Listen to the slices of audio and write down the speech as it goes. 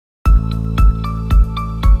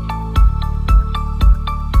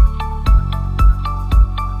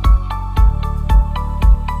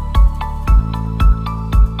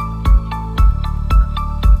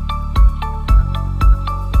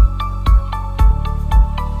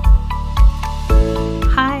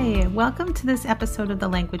welcome to this episode of The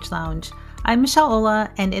Language Lounge. I'm Michelle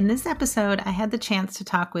Ola, and in this episode, I had the chance to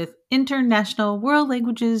talk with international world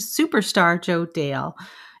languages superstar Joe Dale.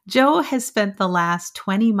 Joe has spent the last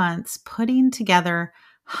 20 months putting together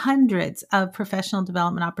hundreds of professional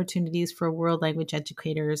development opportunities for world language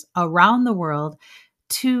educators around the world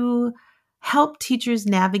to help teachers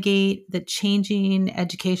navigate the changing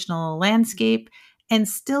educational landscape and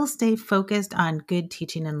still stay focused on good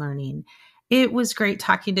teaching and learning. It was great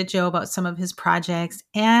talking to Joe about some of his projects,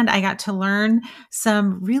 and I got to learn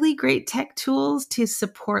some really great tech tools to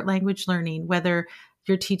support language learning, whether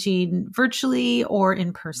you're teaching virtually or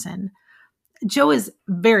in person. Joe is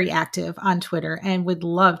very active on Twitter and would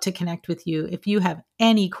love to connect with you. If you have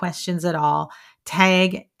any questions at all,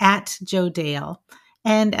 tag at Joe Dale.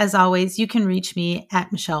 And as always, you can reach me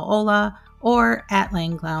at Michelle Ola or at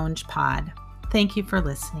Lang Lounge Pod. Thank you for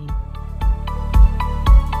listening.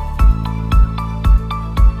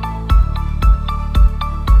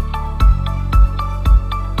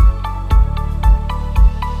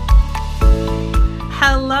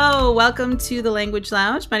 Hello, welcome to the Language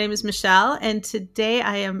Lounge. My name is Michelle, and today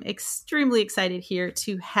I am extremely excited here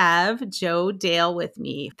to have Joe Dale with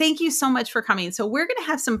me. Thank you so much for coming. So we're going to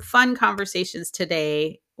have some fun conversations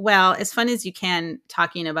today. Well, as fun as you can,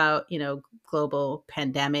 talking about, global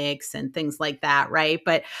pandemics and things like that, right?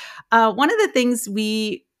 But one of the things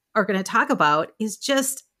we are going to talk about is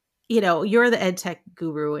just you're the ed tech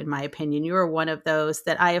guru, in my opinion. You're one of those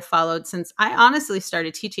that I have followed since I honestly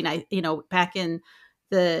started teaching. Back in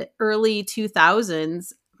the early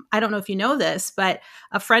 2000s. I don't know if you know this, but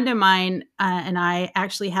a friend of mine and I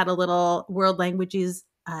actually had a little world languages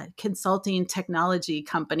consulting technology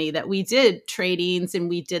company that we did trainings and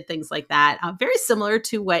we did things like that. Very similar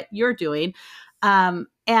to what you're doing.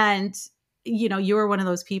 You were one of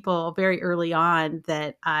those people very early on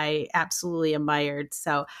that I absolutely admired.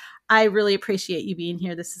 So I really appreciate you being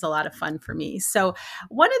here. This is a lot of fun for me. So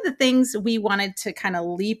one of the things we wanted to kind of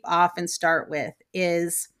leap off and start with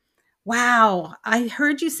is, wow, I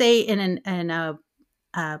heard you say in a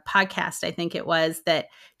podcast, I think it was, that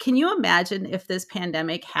can you imagine if this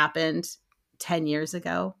pandemic happened 10 years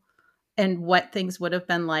ago and what things would have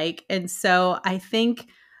been like? And so I think,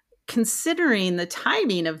 considering the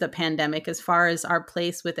timing of the pandemic as far as our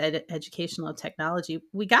place with educational technology,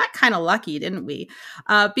 we got kind of lucky, didn't we?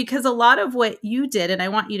 Because a lot of what you did, and I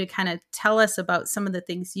want you to kind of tell us about some of the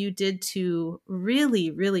things you did to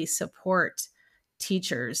really, really support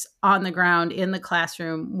teachers on the ground in the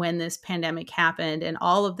classroom when this pandemic happened, and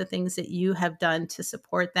all of the things that you have done to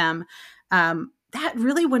support them. That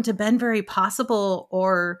really wouldn't have been very possible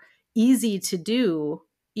or easy to do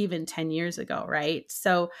even 10 years ago, right?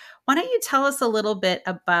 So why don't you tell us a little bit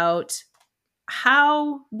about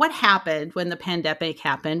what happened when the pandemic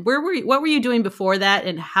happened? What were you doing before that?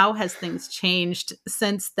 And how has things changed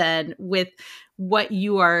since then with what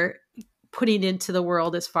you are putting into the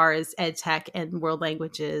world as far as ed tech and world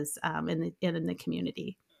languages in the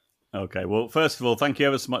community? Okay. Well, first of all, thank you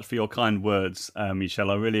ever so much for your kind words,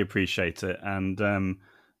 Michelle. I really appreciate it. And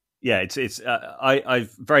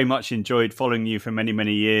I've very much enjoyed following you for many,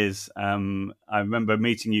 many years. I remember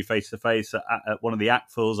meeting you face to face at one of the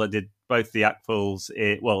ACTFLs. I did both the ACTFLs,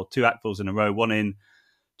 two ACTFLs in a row, one in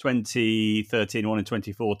 2013, one in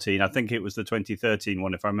 2014. I think it was the 2013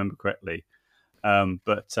 one, if I remember correctly.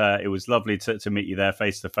 But it was lovely to meet you there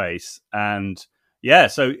face to face. And yeah,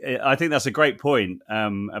 so I think that's a great point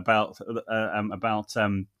about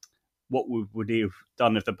what would he have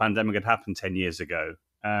done if the pandemic had happened 10 years ago.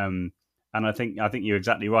 And I think you're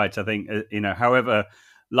exactly right. I think however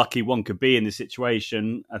lucky one could be in this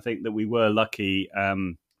situation, I think that we were lucky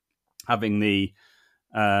having the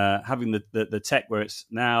tech where it's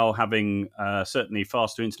now, having certainly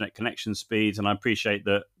faster internet connection speeds. And I appreciate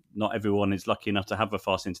that not everyone is lucky enough to have a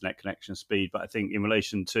fast internet connection speed, but I think in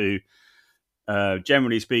relation to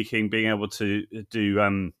generally speaking, being able to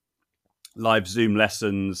do live Zoom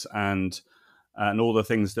lessons and all the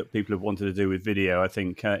things that people have wanted to do with video, I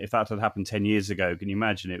think if that had happened 10 years ago, can you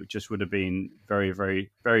imagine? It just would have been very,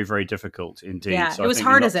 very, very, very difficult indeed. Yeah, so it was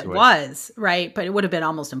hard as it was, right? But it would have been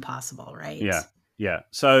almost impossible, right? Yeah.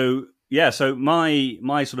 So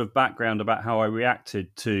my sort of background about how I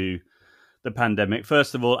reacted to the pandemic.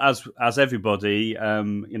 First of all, as everybody,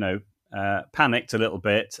 panicked a little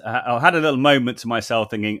bit. I had a little moment to myself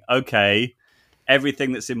thinking, okay,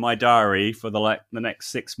 everything that's in my diary for the next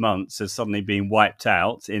 6 months has suddenly been wiped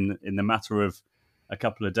out in the matter of a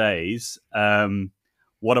couple of days.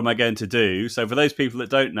 What am I going to do? So for those people that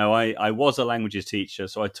don't know, I was a languages teacher.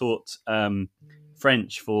 So I taught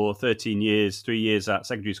French for 13 years, 3 years at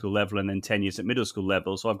secondary school level and then 10 years at middle school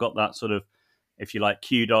level. So I've got that sort of if you like,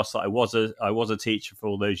 kudos that I was a teacher for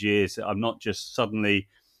all those years. I'm not just suddenly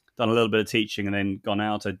done a little bit of teaching and then gone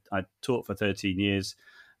out. I taught for 13 years,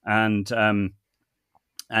 and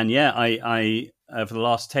yeah, I for the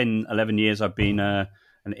last 10, 11 years, I've been an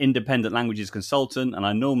independent languages consultant, and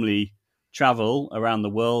I normally travel around the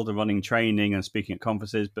world and running training and speaking at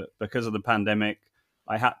conferences. But because of the pandemic,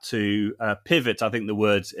 I had to pivot. I think the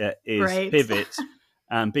word is pivot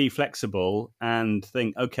and be flexible and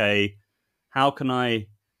think, okay, how can I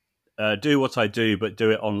do what I do, but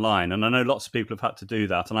do it online? And I know lots of people have had to do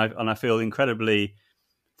that. And I feel incredibly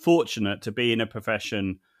fortunate to be in a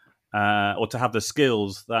profession or to have the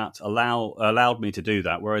skills that allowed me to do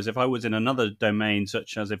that. Whereas if I was in another domain,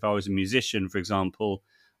 such as if I was a musician, for example,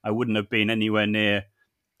 I wouldn't have been anywhere near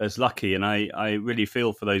as lucky. And I really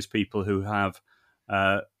feel for those people who have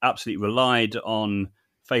absolutely relied on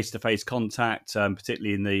face-to-face contact,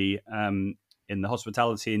 particularly in the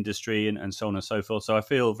hospitality industry and so on and so forth. So I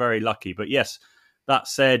feel very lucky. But yes, that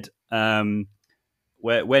said, when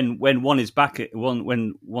one is back,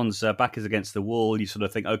 when one's back is against the wall, you sort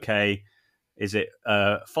of think, okay, is it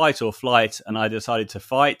fight or flight? And I decided to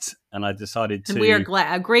fight, and I decided to. And we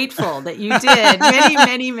are grateful that you did.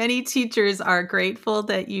 Many teachers are grateful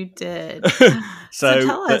that you did. So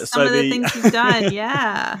tell us some of the things you've done.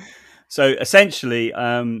 Yeah. So essentially,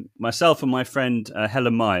 myself and my friend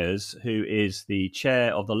Helen Myers, who is the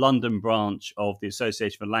chair of the London branch of the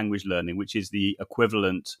Association for Language Learning, which is the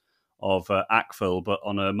equivalent of ACFL, but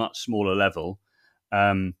on a much smaller level.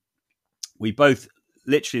 We both,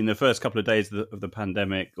 literally in the first couple of days of the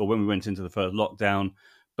pandemic, or when we went into the first lockdown,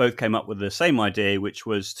 both came up with the same idea, which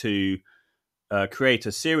was to create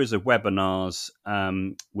a series of webinars,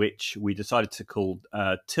 which we decided to call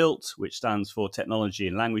TILT, which stands for Technology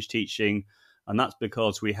and Language Teaching. And that's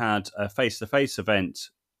because we had a face-to-face event,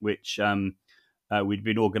 which we'd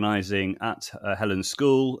been organising at Helen's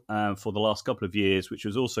school for the last couple of years, which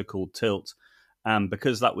was also called TILT. And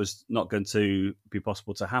because that was not going to be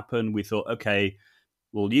possible to happen, we thought, okay,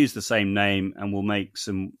 we'll use the same name and we'll make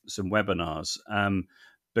some webinars.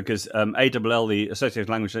 Because ALL, the Association of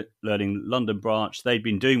Language Learning London branch, they'd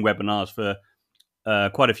been doing webinars for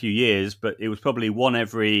quite a few years, but it was probably one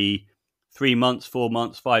every 3 months, 4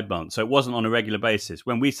 months, 5 months. So it wasn't on a regular basis.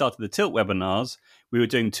 When we started the TILT webinars, we were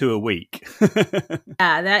doing 2 a week.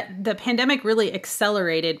 Yeah, the pandemic really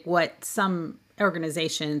accelerated what some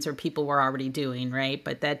organizations or people were already doing, right?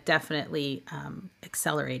 But that definitely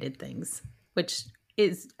accelerated things, which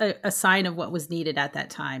is a sign of what was needed at that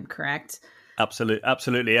time, correct?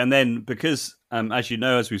 Absolutely. And then because, as you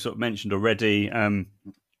know, as we sort of mentioned already,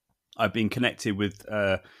 I've been connected with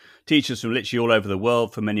teachers from literally all over the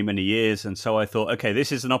world for many, many years. And so I thought, okay,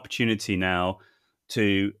 this is an opportunity now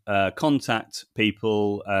to contact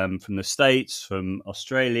people from the States, from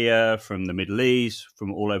Australia, from the Middle East,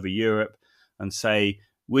 from all over Europe, and say,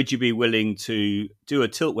 would you be willing to do a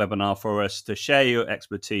TILT webinar for us to share your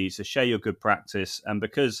expertise, to share your good practice? And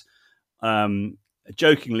because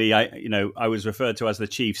jokingly, I was referred to as the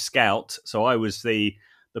chief scout. So I was the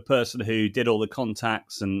person who did all the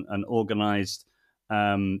contacts and organised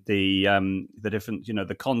the different,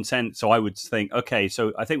 the content. So I would think, okay,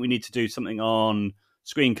 so I think we need to do something on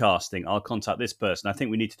screencasting. I'll contact this person. I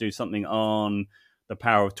think we need to do something on the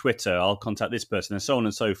power of Twitter. I'll contact this person, and so on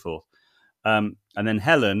and so forth. And then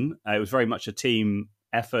Helen, it was very much a team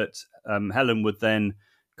effort. Helen would then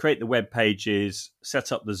create the web pages,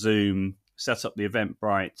 set up the Zoom, set up the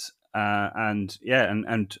Eventbrite,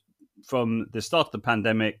 and from the start of the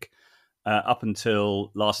pandemic up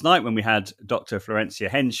until last night when we had Dr. Florencia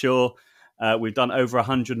Henshaw, we've done over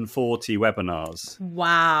 140 webinars.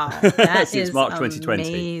 Wow, that since is March 2020.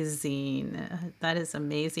 Amazing. That is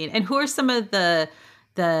amazing. And who are some of the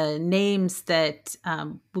names that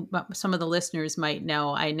some of the listeners might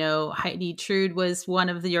know? I know Heidi Trude was one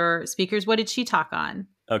of your speakers. What did she talk on?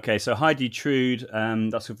 Okay, so Heidi Trude,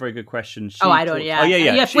 that's a very good question. I don't. Yeah.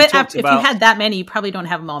 If you had that many, you probably don't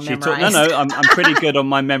have them all memorized. I'm pretty good on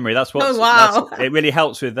my memory. That's what. Oh, wow. It really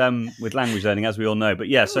helps with language learning, as we all know. But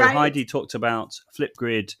yeah, so right. Heidi talked about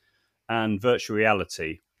Flipgrid and virtual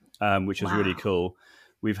reality, which was really cool.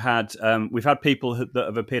 We've had people that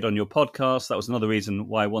have appeared on your podcast. That was another reason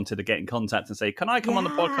why I wanted to get in contact and say, "Can I come on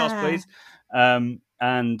the podcast, please?"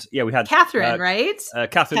 And yeah, we had Catherine, right?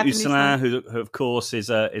 Catherine Usselin, who of course is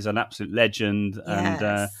an absolute legend, yes.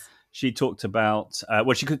 And she talked about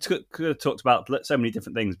she could have talked about so many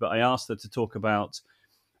different things, but I asked her to talk about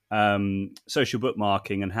social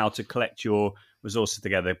bookmarking and how to collect your resources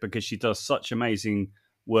together, because she does such amazing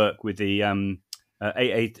work with the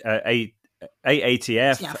AATF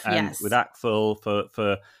and with ACFL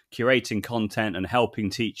for curating content and helping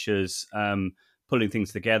teachers pulling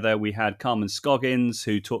things together. We had Carmen Scoggins,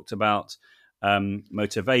 who talked about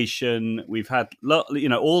motivation. We've had,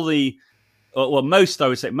 all the, well, most, I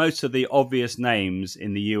would say, most of the obvious names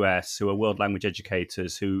in the US who are world language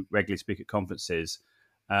educators who regularly speak at conferences.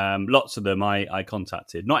 Lots of them I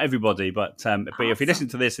contacted. Not everybody, but Awesome. if you listen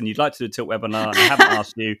to this and you'd like to do a Tilt webinar and I haven't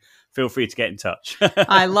asked you, feel free to get in touch.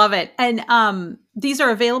 I love it. And these are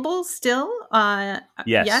available still?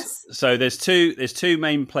 Yes. So there's two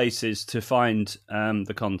main places to find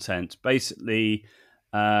the content. Basically,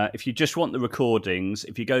 if you just want the recordings,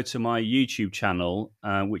 if you go to my YouTube channel,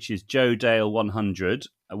 which is Joe Dale 100,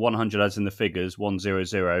 100 as in the figures,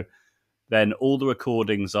 100, then all the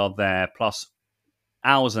recordings are there, plus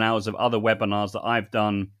hours and hours of other webinars that I've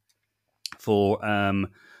done for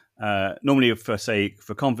normally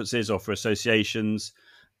for conferences or for associations.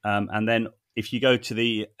 And then if you go to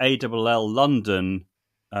the ALL London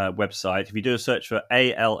website, if you do a search for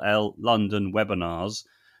ALL London webinars,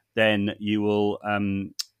 then you will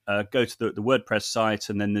go to the WordPress site,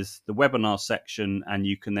 and then there's the webinar section, and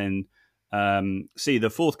you can then see the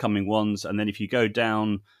forthcoming ones. And then if you go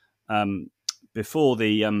down before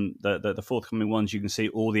the forthcoming ones, you can see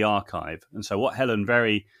all the archive. And so what Helen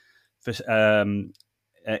very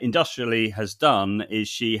industrially has done is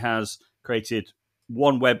she has created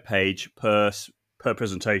one web page per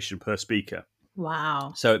presentation per speaker.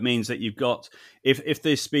 Wow. So it means that you've got, if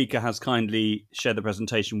this speaker has kindly shared the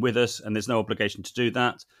presentation with us, and there's no obligation to do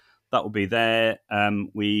that, that will be there.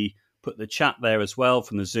 We put the chat there as well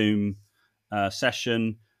from the Zoom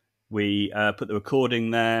session. We put the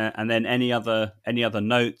recording there, and then any other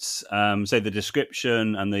notes, say the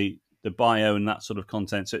description and the bio and that sort of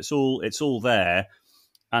content. So it's all there,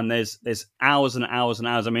 and there's hours and hours and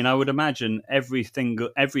hours. I mean, I would imagine every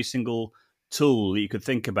single tool that you could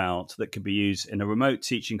think about that could be used in a remote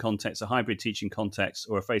teaching context, a hybrid teaching context,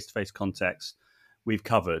 or a face-to-face context, we've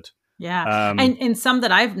covered. Yeah. And some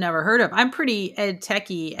that I've never heard of. I'm pretty ed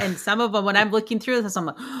techie, and some of them, when I'm looking through this, I'm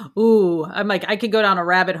like, ooh, I could go down a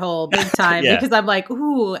rabbit hole big time because I'm like,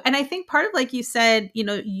 ooh. And I think part of, like you said,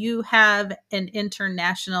 you have an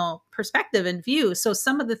international perspective and view. So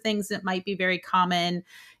some of the things that might be very common,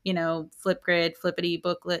 Flipgrid, Flippity,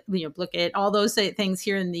 Booklet, Bookit, all those things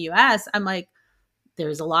here in the US, I'm like,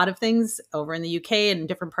 there's a lot of things over in the UK and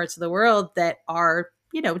different parts of the world that are,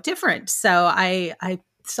 different. So I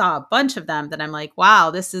saw a bunch of them that I'm like,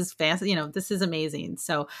 wow, this is fancy. This is amazing.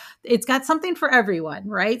 So it's got something for everyone,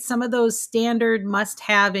 right? Some of those standard must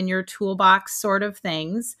have in your toolbox sort of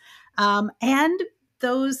things. And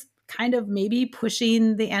those kind of maybe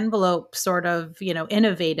pushing the envelope sort of,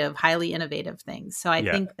 innovative, highly innovative things. So I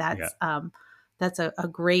think that's a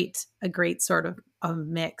great sort of a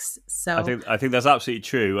mix. So I think that's absolutely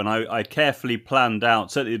true. And I carefully planned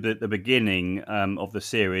out, certainly at the beginning of the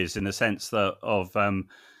series, in the sense that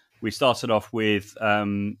we started off with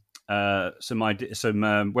some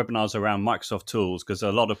webinars around Microsoft tools, because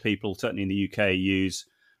a lot of people, certainly in the UK, use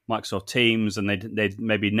Microsoft Teams, and they'd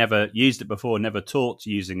maybe never used it before, never taught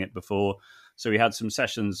using it before. So we had some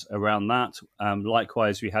sessions around that.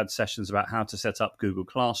 Likewise, we had sessions about how to set up Google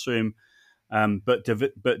Classroom, but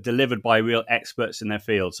delivered by real experts in their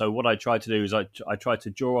field. So what I tried to do is I tried to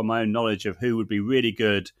draw on my own knowledge of who would be really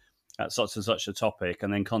good at such and such a topic,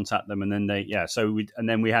 and then contact them. And then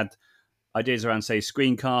we had ideas around, say,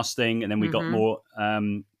 screencasting, and then we got more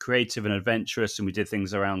creative and adventurous, and we did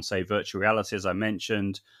things around, say, virtual reality, as I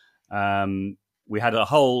mentioned. We had a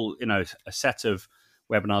whole, a set of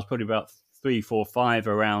webinars, probably about 3, 4, 5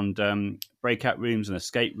 around breakout rooms and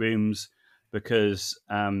escape rooms, because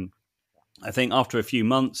I think after a few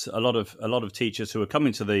months, a lot of teachers who were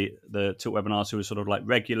coming to the Tilt webinars, who were sort of like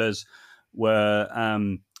regulars, were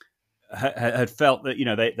had felt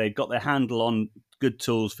that they got their handle on good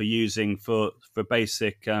tools for using for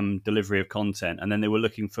basic delivery of content, and then they were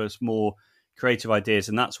looking for more creative ideas.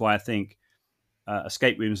 And that's why I think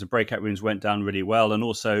escape rooms and breakout rooms went down really well, and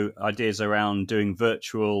also ideas around doing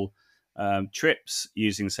virtual trips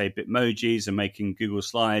using, say, Bitmojis and making Google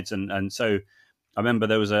Slides. And so I remember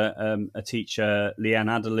there was a teacher,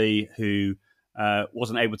 Leanne Adderley, who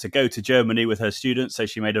wasn't able to go to Germany with her students, so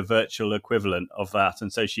she made a virtual equivalent of that.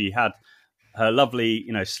 And so she had her lovely,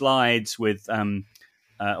 slides with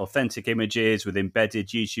authentic images, with embedded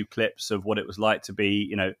YouTube clips of what it was like to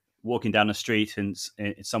be, walking down a street in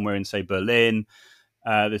somewhere in, say, Berlin.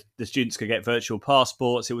 The students could get virtual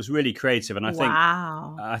passports. It was really creative, and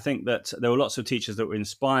I think that there were lots of teachers that were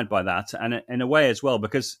inspired by that, and in a way as well,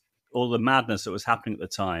 because all the madness that was happening at the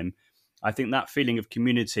time, I think that feeling of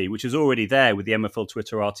community, which was already there with the MFL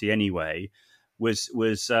Twitterati anyway, was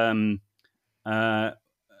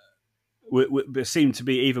seem to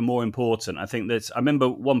be even more important. I think that I remember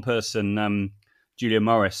one person, Julia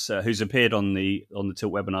Morris, who's appeared on the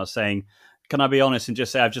Tilt webinar, saying, "Can I be honest and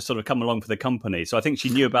just say I've just sort of come along for the company?" So I think she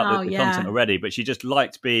knew about Oh, the content yeah. already, but she just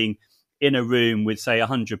liked being in a room with, say,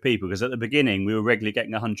 100 people, because at the beginning we were regularly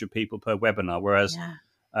getting 100 people per webinar, whereas Yeah.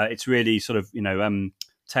 it's really sort of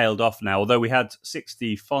tailed off now. Although we had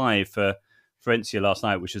 65 for Florencia last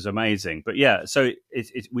night, which is amazing. But yeah, so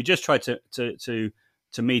we just tried to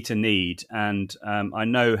meet a need, and I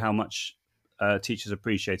know how much teachers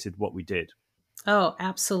appreciated what we did. Oh,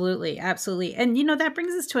 absolutely. Absolutely. And, you know, that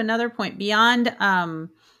brings us to another point beyond,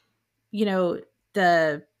 you know,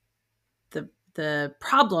 the, the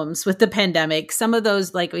problems with the pandemic, some of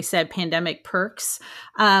those, like we said, pandemic perks.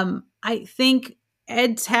 I think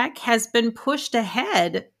ed tech has been pushed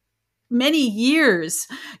ahead many years,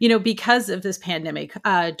 you know, because of this pandemic.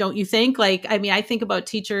 Don't you think? Like, I mean, I think about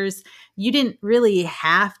teachers, you didn't really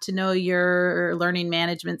have to know your learning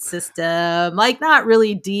management system, like not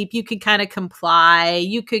really deep. You could kind of comply.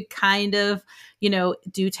 You could kind of, you know,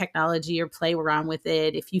 do technology or play around with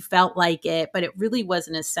it if you felt like it, but it really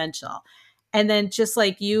wasn't essential. And then just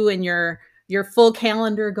like you and your full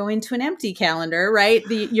calendar going to an empty calendar, right?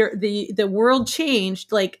 The world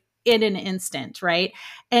changed like in an instant, right?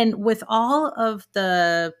 And with all of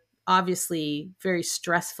the obviously very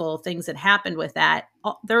stressful things that happened with that,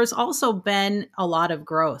 there's also been a lot of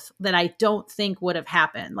growth that I don't think would have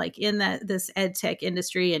happened, like in this ed tech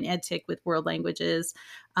industry and ed tech with world languages.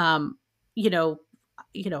 Um, you know,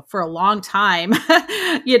 for a long time,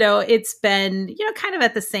 it's been, kind of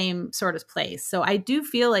at the same sort of place. So I do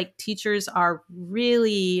feel like teachers are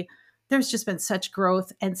really, there's just been such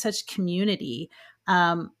growth and such community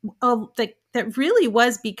that really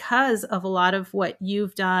was because of a lot of what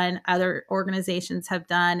you've done, other organizations have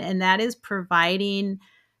done, and that is providing,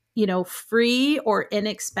 free or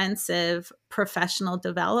inexpensive professional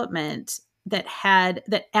development that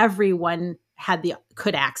everyone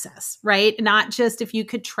could access, right? Not just if you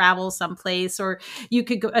could travel someplace or you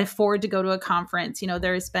could afford to go to a conference.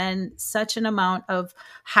 There's been such an amount of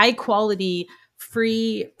high quality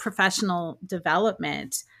free professional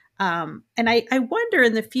development. And I wonder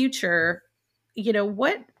in the future,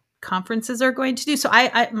 what conferences are going to do. So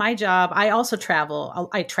my job, I also travel.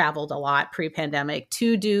 I traveled a lot pre-pandemic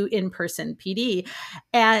to do in-person PD.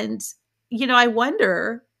 And, I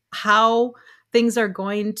wonder how things are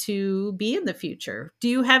going to be in the future. Do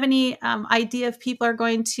you have any idea if people are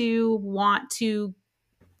going to want to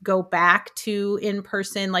go back to in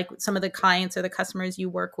person, like some of the clients or the customers you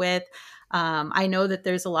work with? I know that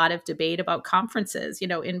there's a lot of debate about conferences,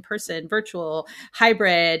 in person, virtual,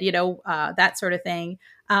 hybrid, that sort of thing.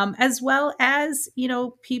 As well as,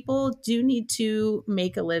 people do need to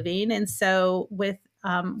make a living. And so with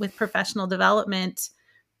professional development,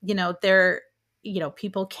 they're,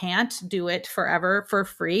 people can't do it forever for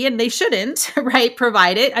free, and they shouldn't, right?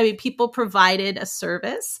 Provide it. I mean, people provided a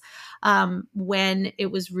service when it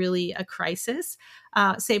was really a crisis.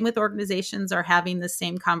 Same with organizations are having the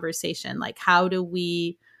same conversation. Like, how do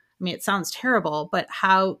we, I mean, it sounds terrible, but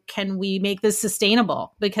how can we make this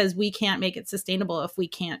sustainable? Because we can't make it sustainable if we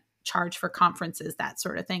can't charge for conferences, that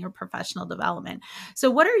sort of thing, or professional development. So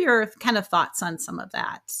what are your kind of thoughts on some of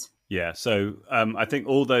that? Yeah, so I think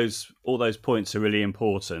all those points are really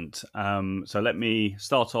important. So let me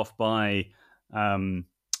start off by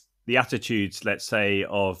the attitudes, let's say,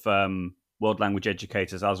 of world language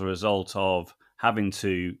educators as a result of having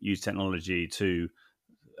to use technology to,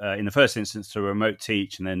 in the first instance, to remote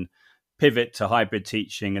teach, and then pivot to hybrid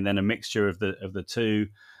teaching, and then a mixture of the two.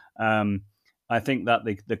 I think that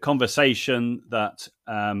the conversation that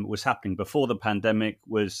was happening before the pandemic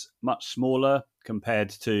was much smaller compared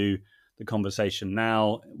to the conversation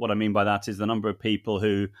now. What I mean by that is the number of people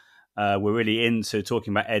who were really into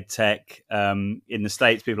talking about ed tech in the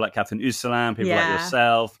States. People like Catherine Usselan, people like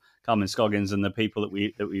yourself, Carmen Scoggins, and the people that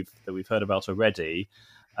we've heard about already.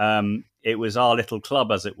 It was our little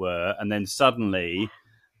club, as it were, and then suddenly,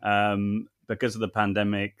 because of the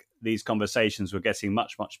pandemic, these conversations were getting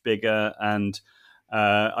much, much bigger. And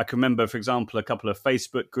I can remember, for example, a couple of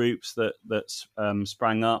Facebook groups that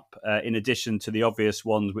sprang up, in addition to the obvious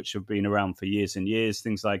ones which have been around for years and years,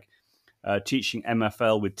 things like teaching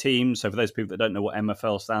MFL with Teams. So for those people that don't know what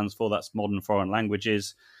MFL stands for, that's Modern Foreign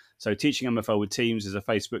Languages. So teaching MFL with Teams is a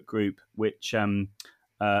Facebook group which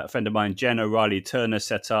a friend of mine, Jen O'Reilly Turner,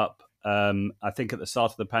 set up, I think at the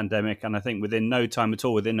start of the pandemic. And I think within no time at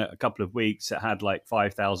all, within a couple of weeks, it had like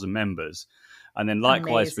 5,000 members. And then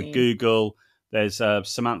likewise for Google, there's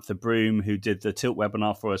Samantha Broom, who did the Tilt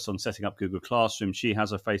webinar for us on setting up Google Classroom. She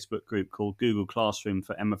has a Facebook group called Google Classroom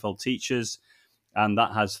for MFL teachers. and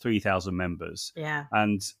that has 3,000 members. Yeah.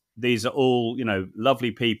 And these are all,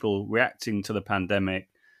 lovely people reacting to the pandemic,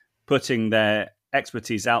 putting their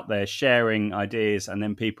expertise out there, sharing ideas, and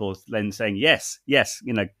then people then saying, yes,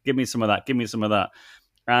 give me some of that, give me some of that.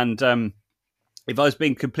 And if I was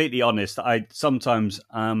being completely honest, I sometimes,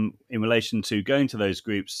 in relation to going to those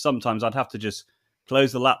groups, sometimes I'd have to just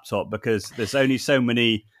close the laptop because there's only so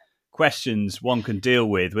many questions one can deal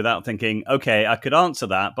with without thinking, okay, I could answer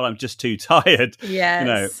that, but I'm just too tired.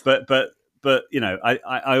 Yes. But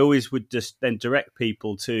I always would just then direct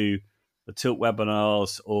people to the Tilt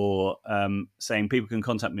webinars, or saying people can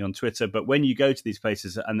contact me on Twitter. But when you go to these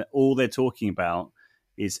places and all they're talking about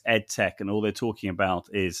is ed tech, and all they're talking about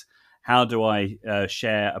is how do I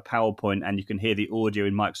share a PowerPoint and you can hear the audio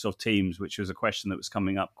in Microsoft Teams, which was a question that was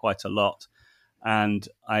coming up quite a lot. And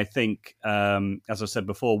I think, as I said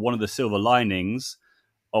before, one of the silver linings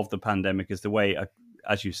of the pandemic is the way,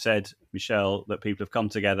 as you said, Michelle, that people have come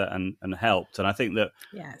together and helped. And I think that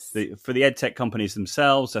for the edtech companies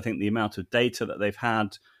themselves, I think the amount of data that they've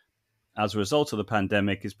had as a result of the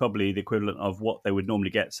pandemic is probably the equivalent of what they would normally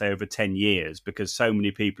get, say, over 10 years, because so many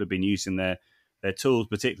people have been using their tools,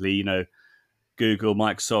 particularly, Google,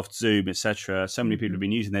 Microsoft, Zoom, etc. So many people have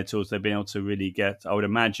been using their tools. They've been able to really get, I would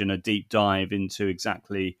imagine, a deep dive into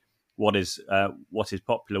exactly what is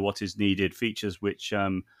popular, what is needed, features which are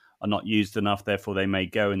not used enough, therefore they may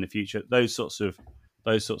go in the future. Those sorts of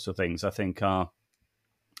things, I think, are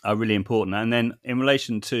really important. And then in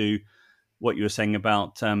relation to what you were saying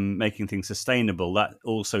about making things sustainable, that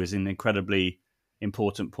also is an incredibly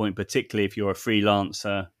important point, particularly if you're a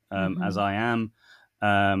freelancer, as I am.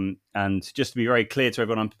 And just to be very clear to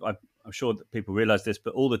everyone, I'm sure that people realize this,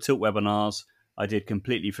 but all the Tilt webinars I did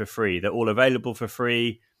completely for free. They're all available for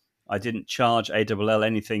free. I didn't charge AWL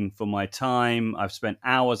anything for my time. I've spent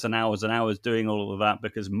hours and hours and hours doing all of that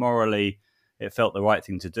because morally it felt the right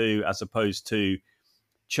thing to do, as opposed to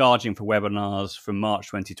charging for webinars from March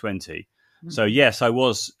 2020. So yes, I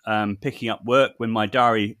was picking up work when my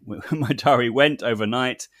diary went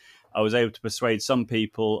overnight. I was able to persuade some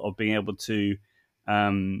people of being able to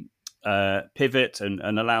pivot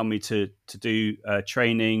and allow me to do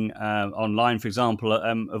training online. For example,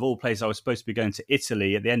 of all places, I was supposed to be going to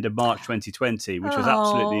Italy at the end of March 2020, which was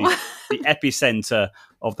absolutely the epicenter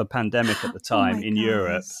of the pandemic at the time in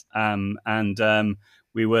Europe.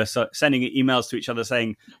 We were sending emails to each other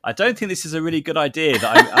saying, I don't think this is a really good idea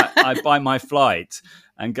that I buy my flight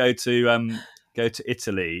and go to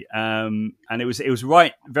Italy. And it was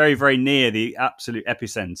right, very, very near the absolute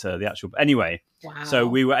epicenter, the actual. Anyway, so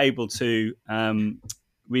we were able to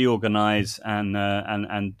reorganize and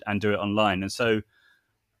do it online. And so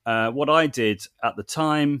what I did at the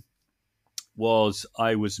time was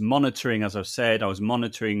I was monitoring, as I've said, I was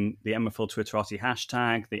monitoring the MFL Twitterati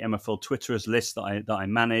hashtag, the MFL Twitterers list that I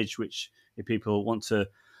manage, which if people want to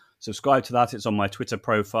subscribe to that, it's on my Twitter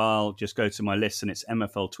profile. Just go to my list and it's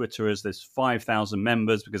MFL Twitterers. There's 5,000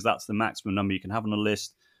 members because that's the maximum number you can have on a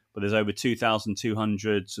list. But there's over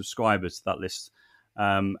 2,200 subscribers to that list.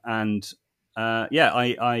 I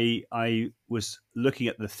was looking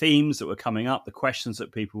at the themes that were coming up, the questions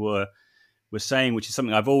that people were saying, which is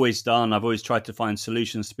something I've always done. I've always tried to find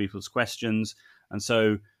solutions to people's questions. And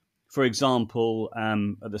so, for example,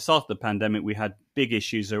 at the start of the pandemic, we had big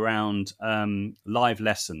issues around live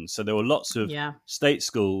lessons. So there were lots of state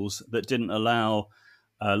schools that didn't allow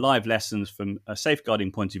live lessons from a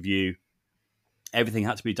safeguarding point of view. Everything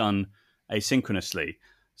had to be done asynchronously.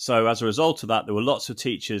 So as a result of that, there were lots of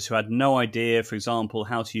teachers who had no idea, for example,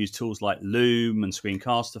 how to use tools like Loom and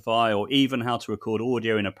Screencastify, or even how to record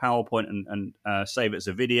audio in a PowerPoint and save it as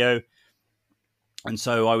a video. And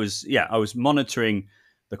so I was monitoring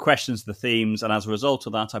the questions, the themes, and as a result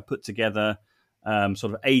of that, I put together sort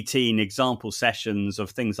of 18 example sessions of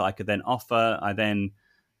things that I could then offer. I then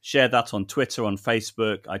shared that on Twitter, on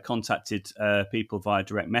Facebook. I contacted people via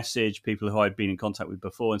direct message, people who I'd been in contact with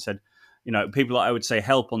before, and said, people that I would say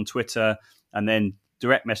help on Twitter, and then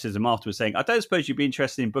direct message them afterwards saying, I don't suppose you'd be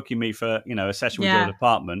interested in booking me for, a session with your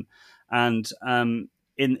department. And when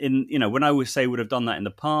I would say would have done that in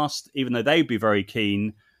the past, even though they'd be very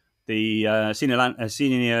keen, the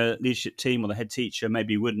senior leadership team or the head teacher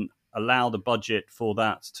maybe wouldn't allow the budget for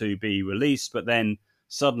that to be released. But then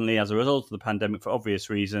suddenly, as a result of the pandemic, for obvious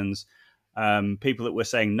reasons, people that were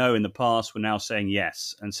saying no in the past were now saying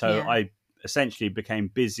yes. And so I essentially became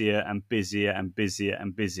busier and busier and busier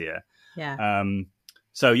and busier.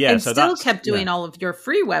 So yeah, And so still that's kept doing all of your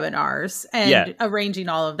free webinars yeah. and arranging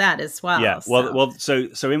all of that as well. Yeah, well, so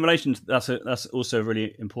in relation to that's also a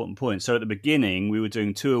really important point. So at the beginning, we were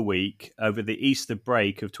doing 2 a week. Over the Easter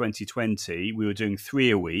break of 2020, we were doing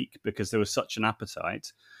 3 a week because there was such an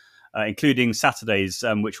appetite, including Saturdays,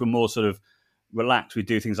 which were more sort of relaxed. We'd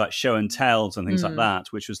do things like show and tells and things like that,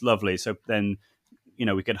 which was lovely. So then,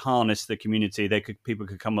 we could harness the community. People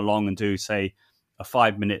could come along and do, say, a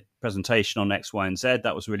 5-minute presentation on X, Y, and Z.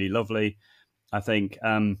 That was really lovely, I think.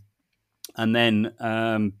 And then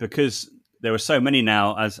because there were so many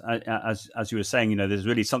now, as you were saying, there's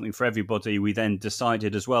really something for everybody. We then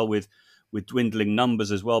decided as well with dwindling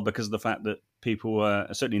numbers as well, because of the fact that people were,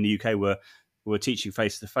 certainly in the UK, were teaching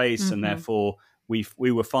face to face, and therefore we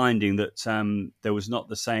were finding that there was not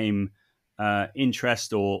the same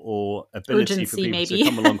interest or ability urgency, for people maybe, to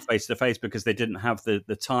come along face to face because they didn't have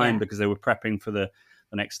the time, because they were prepping for the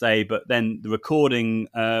next day. But then the recording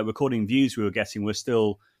views we were getting were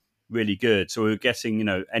still really good. So we were getting,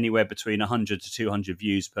 anywhere between 100 to 200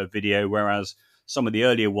 views per video, whereas some of the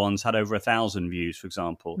earlier ones had over 1,000 views, for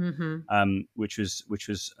example, which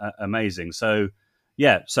was amazing. So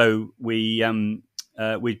yeah, so we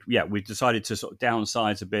decided to sort of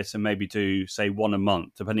downsize a bit and maybe do, say, one a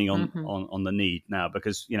month, depending on the need now,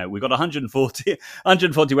 because we've got 140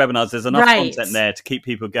 webinars. There's enough content there to keep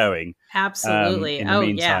people going. Absolutely. In the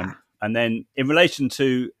meantime. Yeah. And then in relation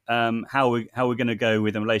to how we're going to go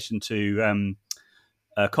with in relation to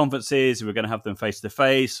conferences, we're going to have them face to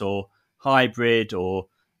face or hybrid or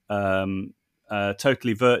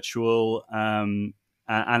totally virtual,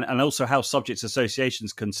 and also how subjects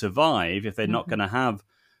associations can survive if they're not going to have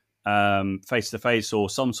face to face or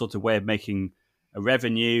some sort of way of making a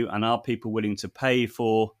revenue, and are people willing to pay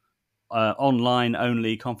for online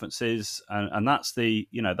only conferences, and that's the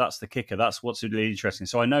kicker. That's what's really interesting.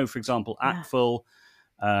 So I know, for example, ACTFL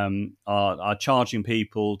are charging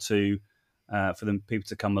people for people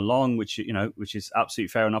to come along, which is absolutely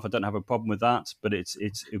fair enough. I don't have a problem with that, but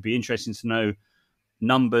it'd be interesting to know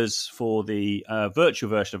numbers for the virtual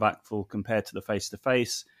version of ACTFL compared to the face to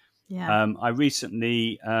face. I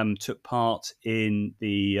recently took part in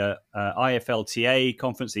the IFLTA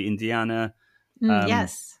conference, the Indiana.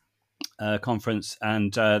 Yes. Conference,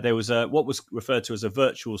 and there was what was referred to as a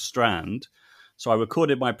virtual strand. So I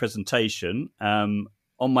recorded my presentation on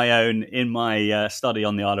my own in my study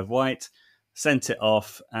on the Isle of Wight, sent it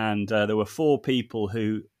off, and there were 4 people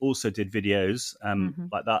who also did videos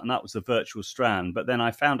like that, and that was the virtual strand. But then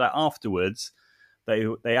I found out afterwards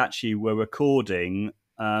they actually were recording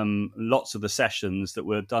lots of the sessions that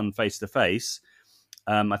were done face to face.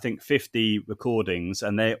 I think 50 recordings,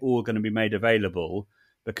 and they're all going to be made available,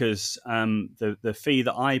 because the fee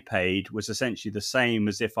that I paid was essentially the same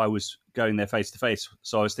as if I was going there face to face.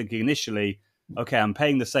 So I was thinking initially, okay, I'm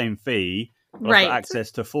paying the same fee, but I've got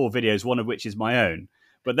access to 4 videos, one of which is my own.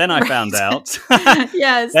 But then I found out,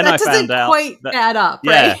 yes, then that doesn't quite add up,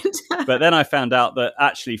 right? Yeah, but then I found out that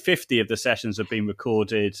actually 50 of the sessions have been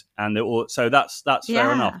recorded, and so that's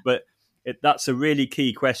fair enough. But that's a really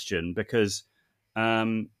key question, because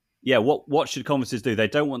what should conferences do? They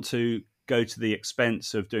don't want to go to the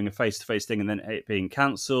expense of doing a face-to-face thing and then it being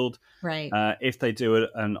cancelled. Right. If they do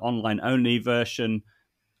an online-only version,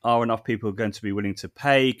 are enough people going to be willing to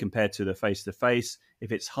pay compared to the face-to-face?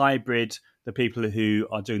 If it's hybrid, the people who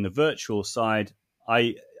are doing the virtual side,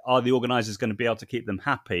 are the organisers going to be able to keep them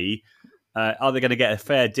happy? Are they going to get a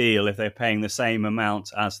fair deal if they're paying the same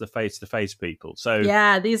amount as the face-to-face people? So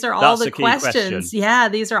these are all the questions. Yeah,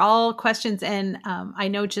 these are all questions. And I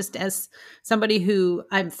know, just as somebody who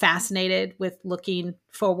I'm fascinated with looking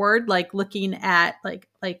forward, like looking at like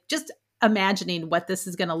just imagining what this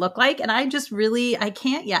is going to look like. And I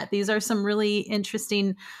can't yet. These are some really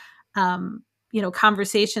interesting,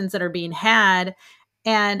 conversations that are being had.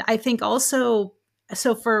 And I think also,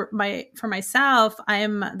 so for myself,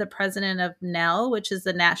 I'm the president of NNEL, which is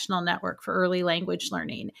the National Network for Early Language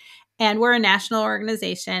Learning. And we're a national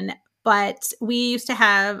organization, but we used to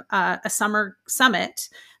have a summer summit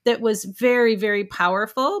that was very, very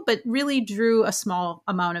powerful, but really drew a small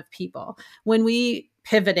amount of people. When we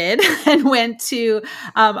pivoted and went to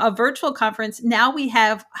a virtual conference, now we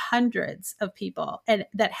have hundreds of people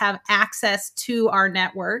that have access to our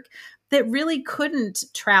network that really couldn't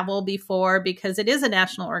travel before, because it is a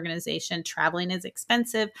national organization. Traveling is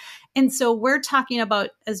expensive. And so we're talking about,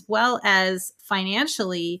 as well as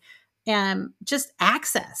financially, just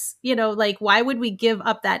access, why would we give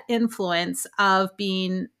up that influence of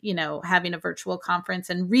being, having a virtual conference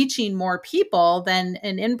and reaching more people than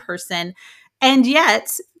an in-person? And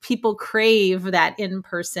yet people crave that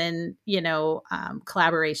in-person,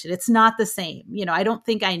 collaboration. It's not the same. I don't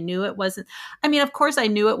think I knew it wasn't. I mean, of course I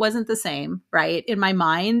knew it wasn't the same, right, in my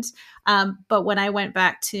mind. But when I went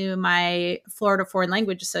back to my Florida Foreign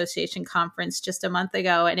Language Association conference just a month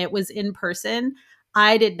ago and it was in person,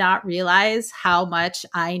 I did not realize how much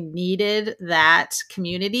I needed that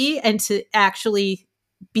community and to actually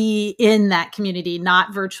be in that community,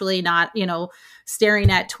 not virtually, not,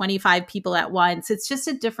 staring at 25 people at once. It's just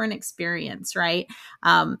a different experience, right?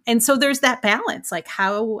 And so there's that balance. Like,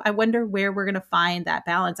 how, I wonder where we're going to find that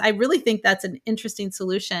balance. I really think that's an interesting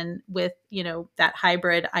solution with, that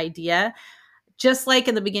hybrid idea. Just like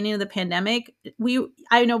in the beginning of the pandemic,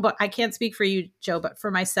 I know, but I can't speak for you, Joe, but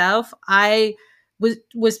for myself, I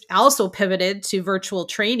was also pivoted to virtual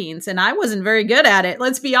trainings and I wasn't very good at it.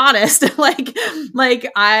 Let's be honest. like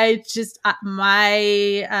I just,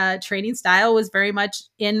 my training style was very much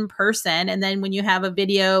in person. And then when you have a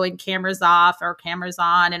video and cameras off or cameras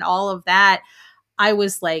on and all of that, I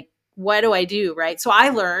was like, what do I do? Right. So I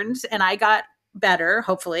learned and I got better,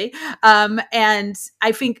 hopefully. And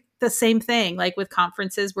I think the same thing, like with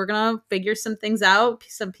conferences, we're going to figure some things out.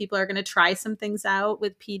 Some people are going to try some things out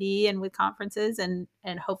with PD and with conferences, and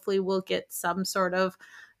hopefully we'll get some sort of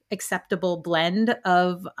acceptable blend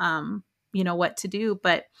of, what to do.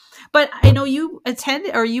 But I know you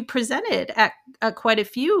attended or you presented at quite a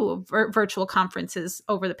few virtual conferences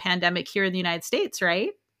over the pandemic here in the United States,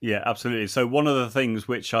 right? Yeah, absolutely. So one of the things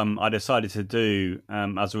which I decided to do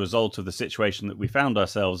as a result of the situation that we found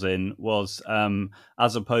ourselves in was,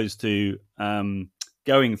 as opposed to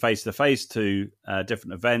going face to face to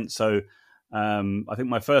different events. So I think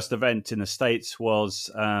my first event in the States was,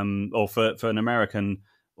 or for an American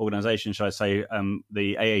organization, should I say,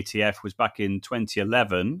 the AATF was back in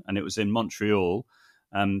 2011, and it was in Montreal.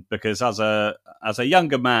 Because as a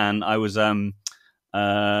younger man, I was an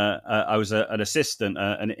assistant,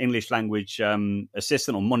 an English language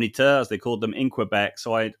assistant or monitor, as they called them, in Quebec.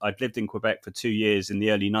 So I'd lived in Quebec for 2 years in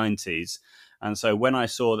the early 90s. And so when I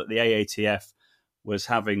saw that the AATF was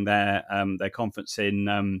having their conference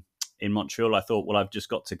in Montreal, I thought, well, I've just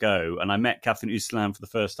got to go. And I met Catherine Uslan for the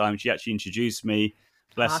first time. She actually introduced me,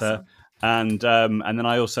 bless her. And then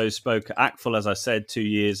I also spoke at ACTFL, as I said, 2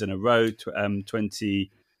 years in a row,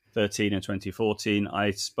 2013 and 2014.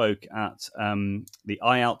 I spoke at the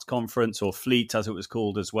IALT conference, or Fleet as it was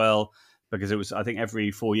called as well, because it was, I think,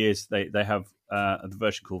 every 4 years they have the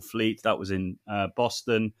version called Fleet. That was in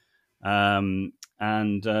Boston. I've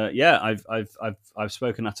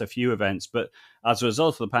spoken at a few events, but as a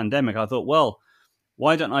result of the pandemic, I thought, well,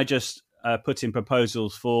 why don't I just put in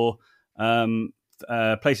proposals for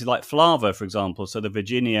places like FLAVA, for example, so the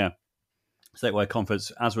Virginia Statewide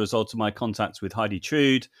Conference, as a result of my contacts with Heidi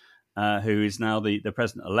Trude, who is now the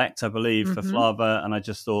president-elect, I believe, for FLAVA, and I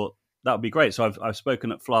just thought that would be great. So I've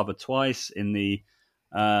spoken at FLAVA twice, in the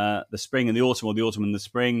spring and the autumn, or the autumn and the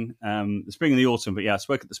spring, the spring and the autumn. But yeah, I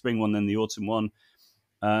spoke at the spring one, then the autumn one.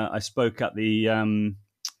 I spoke at the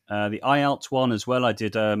IALT one as well. I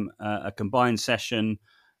did a combined session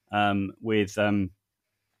with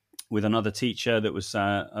another teacher that was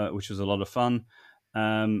which was a lot of fun.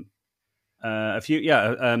 The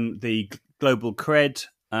Global Cred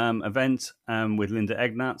event with Linda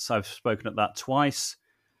Egnatz. I've spoken at that twice.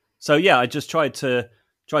 So yeah, I just tried to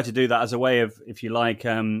do that as a way of, if you like,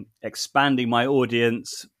 expanding my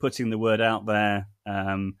audience, putting the word out there,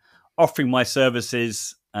 offering my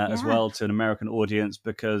services as well to an American audience,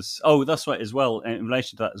 because that's right as well, in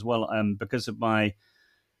relation to that as well, because of my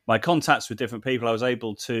contacts with different people, I was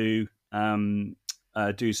able to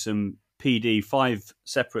do some PD, 5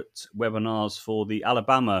 separate webinars for the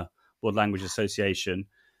Alabama World Language Association,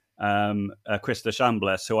 Krista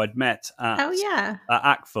Chambliss, who I'd met at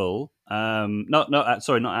ACTFL. I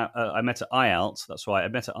met at IALT. That's right. I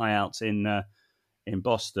met at IALT in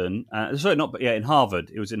Boston. In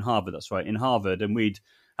Harvard. It was in Harvard. That's right, in Harvard, and we'd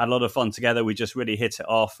had a lot of fun together. We just really hit it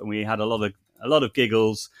off, and we had a lot of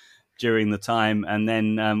giggles during the time. And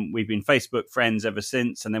then we've been Facebook friends ever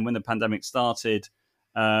since. And then when the pandemic started,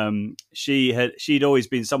 she'd always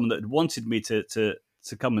been someone that had wanted me to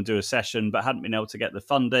come and do a session, but hadn't been able to get the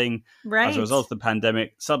funding. Right. As a result of the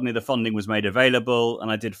pandemic, suddenly the funding was made available,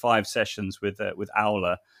 and I did 5 sessions with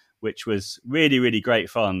Aula, which was really, really great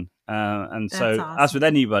fun. That's awesome. As with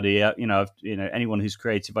anybody, anyone who's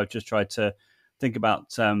creative, I've just tried to think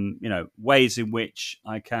about ways in which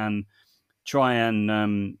I can try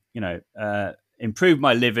and improve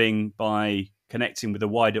my living by connecting with a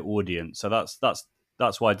wider audience. So that's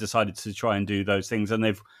why I decided to try and do those things, and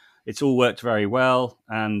it's all worked very well,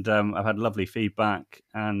 and I've had lovely feedback,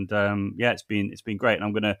 and it's been great. And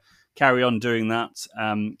I'm going to carry on doing that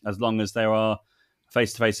as long as there are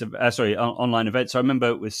face-to-face, online events. So I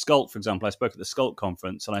remember with Scalt, for example, I spoke at the Scalt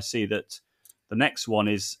conference, and I see that the next one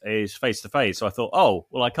is face-to-face. So I thought, oh,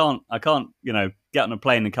 well, I can't, get on a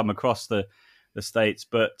plane and come across the States,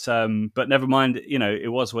 but never mind.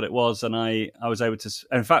 It was what it was, and I was able to.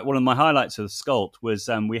 In fact, one of my highlights of the Scalt was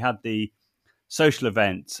we had the social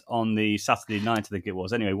event on the Saturday night, I think it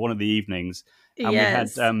was. Anyway, one of the evenings, and we had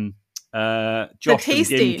Josh from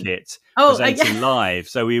Gimkit presenting live.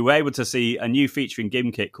 So we were able to see a new feature in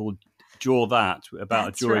Gimkit called Draw That, about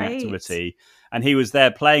a drawing activity, and he was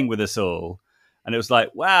there playing with us all. And it was like,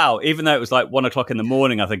 wow, even though it was like 1 o'clock in the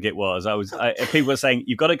morning, I think it was, people were saying,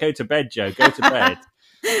 you've got to go to bed, Joe, go to bed.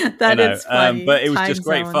 That is funny. But it was just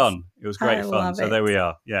great fun. It was great fun. So there we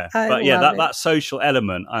are. Yeah. But yeah, that social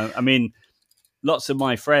element, I mean, lots of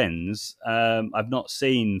my friends I've not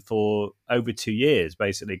seen for over 2 years,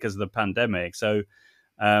 basically, because of the pandemic. So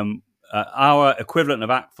our equivalent of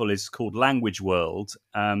ACTFL is called Language World.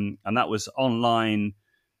 And that was online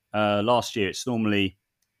last year. It's normally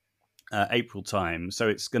April time, so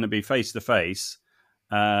it's going to be face to face.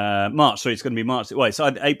 March, so it's going to be March. Well, it's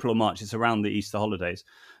either April or March. It's around the Easter holidays,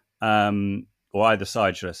 or either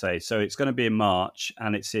side, should I say? So it's going to be in March,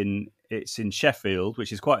 and it's in Sheffield,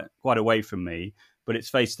 which is quite away from me, but it's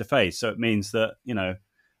face to face. So it means that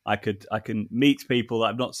I can meet people that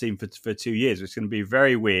I've not seen for 2 years. It's going to be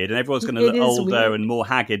very weird, and everyone's going to look older and more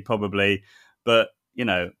haggard, probably. But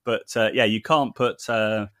yeah, you can't put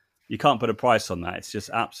a price on that. It's just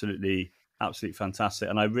absolutely fantastic.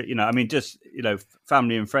 And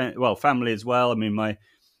family and friends, well, family as well. I mean,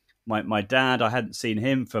 my dad, I hadn't seen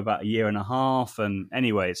him for about a year and a half. And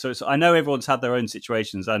anyway, so I know everyone's had their own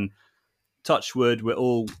situations, and touch wood,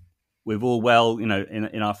 we've all well,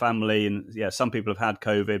 in our family. And yeah, some people have had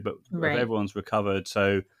COVID, but everyone's recovered.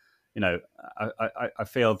 So, I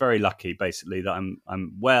feel very lucky, basically, that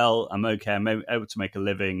I'm well, I'm okay, I'm able to make a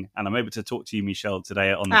living, and I'm able to talk to you, Michelle,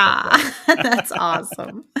 today on the podcast. That's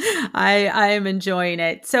awesome. I am enjoying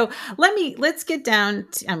it. So let's get down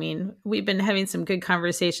to, I mean, we've been having some good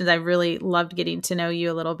conversations. I really loved getting to know you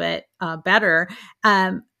a little bit better.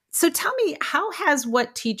 So tell me, how has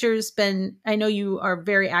what teachers been? I know you are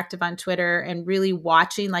very active on Twitter and really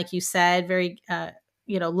watching, like you said, very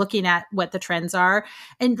looking at what the trends are.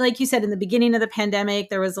 And like you said, in the beginning of the pandemic,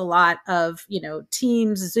 there was a lot of,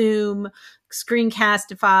 Teams, Zoom,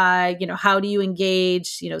 Screencastify, how do you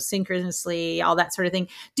engage, synchronously, all that sort of thing.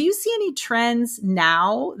 Do you see any trends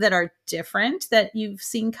now that are different that you've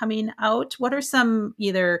seen coming out? What are some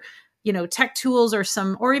either, tech tools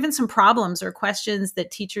or even some problems or questions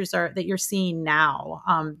that that you're seeing now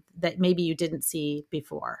that maybe you didn't see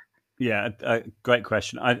before? Yeah, great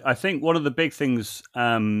question. I think one of the big things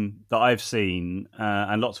that I've seen,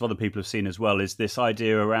 and lots of other people have seen as well, is this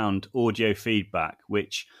idea around audio feedback,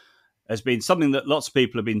 which has been something that lots of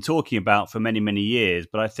people have been talking about for many, many years.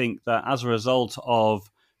 But I think that as a result of,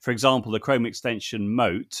 for example, the Chrome extension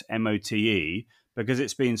Mote, M-O-T-E, because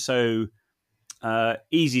it's been so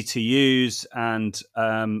easy to use, and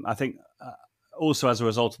I think also as a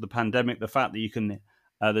result of the pandemic, the fact that you can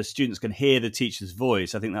the students can hear the teacher's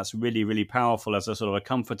voice, I think that's really, really powerful as a sort of a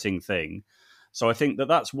comforting thing. So I think that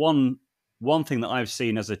that's one thing that I've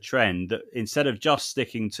seen as a trend, that instead of just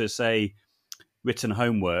sticking to, say, written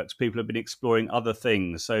homeworks, people have been exploring other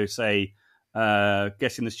things. So say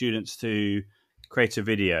getting the students to create a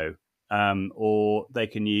video, or they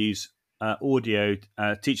can use audio.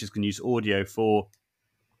 Teachers can use audio for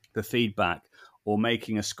the feedback, or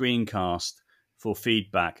making a screencast for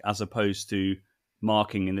feedback, as opposed to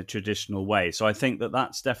marking in the traditional way. So I think that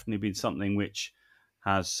that's definitely been something which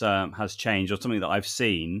has changed, or something that I've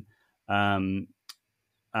seen, and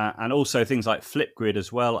also things like Flipgrid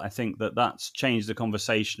as well. I think that that's changed the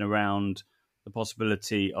conversation around the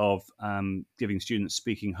possibility of giving students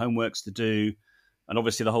speaking homeworks to do, and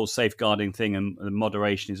obviously the whole safeguarding thing and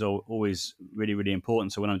moderation is always really, really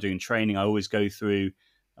important. So when I'm doing training, I always go through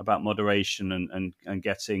about moderation and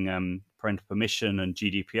getting parental permission and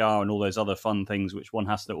GDPR and all those other fun things which one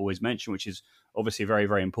has to always mention, which is obviously very,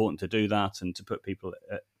 very important to do that and to put people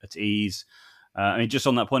at ease. I mean, just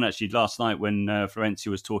on that point, actually, last night when Florencia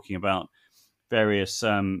was talking about various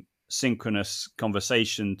synchronous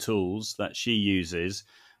conversation tools that she uses,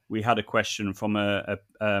 we had a question from a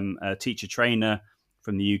teacher trainer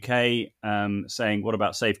from the UK saying, what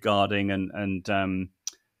about safeguarding? And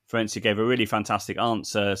Florencia gave a really fantastic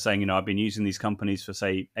answer saying, I've been using these companies for,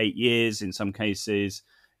 say, 8 years. In some cases,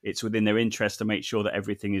 it's within their interest to make sure that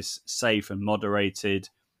everything is safe and moderated.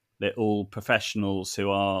 They're all professionals who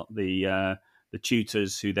are the the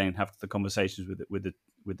tutors who then have the conversations with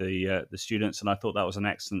the students. And I thought that was an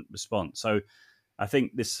excellent response. So I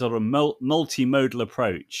think this sort of multimodal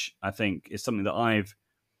approach, I think, is something that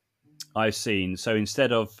I've seen. So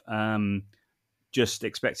instead of just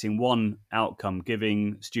expecting one outcome,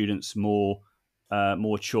 giving students more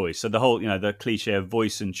choice. So the whole, the cliche of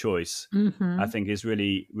voice and choice, I think is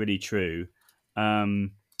really, really true.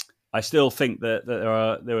 I still think that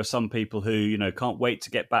there are some people who can't wait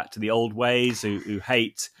to get back to the old ways, who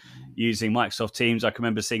hate using Microsoft Teams. I can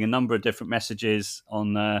remember seeing a number of different messages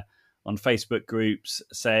on Facebook groups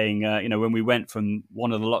saying, when we went from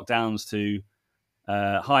one of the lockdowns to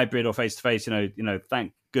hybrid or face to face,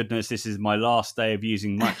 thank goodness this is my last day of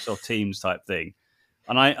using Microsoft Teams type thing.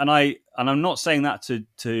 And I'm not saying that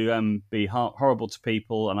to be horrible to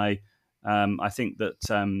people. And I think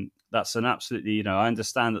that that's an absolutely, I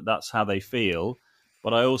understand that that's how they feel,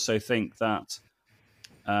 but I also think that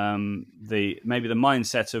maybe the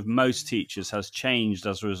mindset of most teachers has changed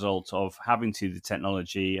as a result of having to use the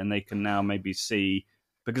technology, and they can now maybe see,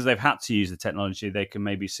 because they've had to use the technology, they can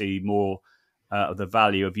maybe see more of the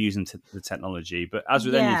value of using the technology. But as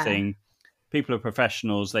with anything, people are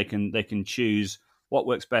professionals. They can choose what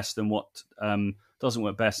works best and what doesn't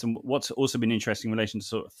work best. And what's also been interesting in relation to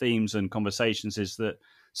sort of themes and conversations is that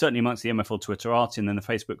certainly amongst the MFL Twitterati and then the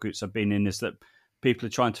Facebook groups I've been in, is that people are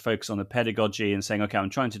trying to focus on the pedagogy and saying, okay, I'm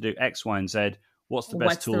trying to do X, Y, and Z. What's the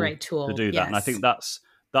best tool, the right tool to do that? And I think that's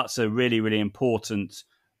a really, really important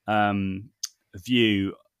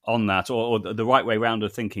view on that, or the right way round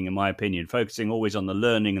of thinking, in my opinion, focusing always on the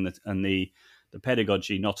learning and the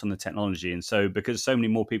pedagogy, not on the technology. And so because so many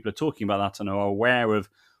more people are talking about that and are aware of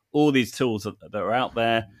all these tools that are out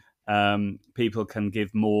there, people can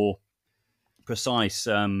give more precise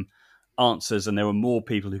answers, and there are more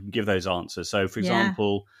people who can give those answers. So for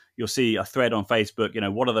example, you'll see a thread on Facebook,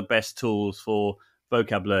 what are the best tools for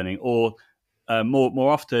vocab learning? Or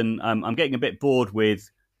more often, I'm getting a bit bored with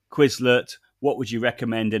Quizlet. What would you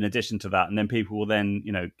recommend in addition to that? And then people will then,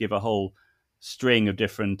 give a whole string of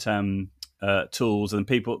different tools, and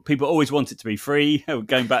people always want it to be free.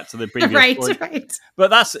 Going back to the previous point. Right.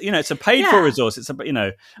 But that's, it's a paid for resource. It's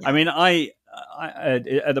I mean, I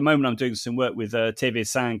at the moment I'm doing some work with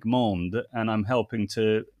TV5 Monde, and I'm helping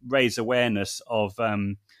to raise awareness of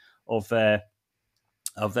their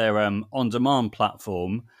on-demand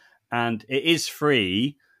platform, and it is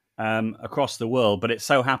free across the world. But it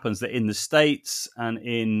so happens that in the States and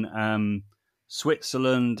in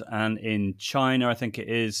Switzerland and in China, I think it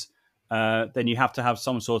is, then you have to have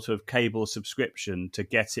some sort of cable subscription to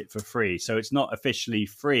get it for free. So it's not officially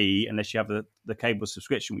free unless you have the cable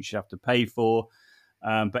subscription, which you have to pay for.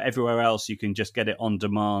 But everywhere else, you can just get it on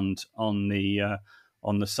demand on the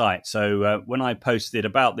site. So when I posted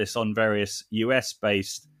about this on various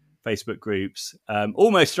US-based Facebook groups,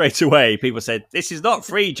 almost straight away, people said, "This is not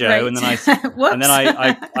free, Joe." Right. And then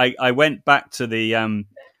I went back to the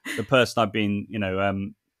person I've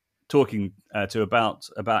been, talking to about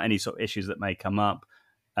any sort of issues that may come up.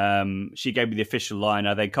 She gave me the official line.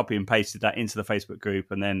 I then copy and pasted that into the Facebook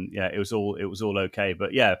group, and then it was all okay.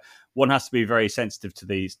 But one has to be very sensitive to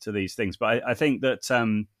these things. But I think that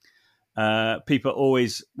people are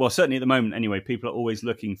always, well, certainly at the moment anyway, people are always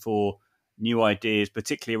looking for new ideas,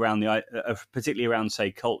 particularly around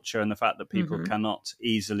say culture and the fact that people cannot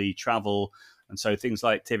easily travel, and so things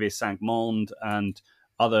like TV5 Monde and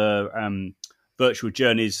other virtual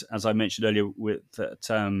journeys, as I mentioned earlier, with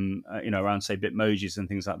around say Bitmojis and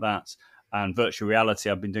things like that, and virtual reality.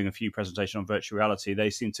 I've been doing a few presentations on virtual reality. They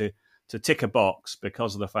seem to tick a box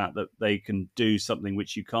because of the fact that they can do something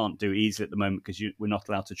which you can't do easily at the moment because we're not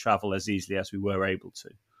allowed to travel as easily as we were able to.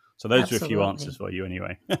 So those are a few answers for you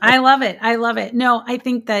anyway. I love it. No, I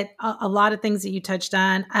think that a lot of things that you touched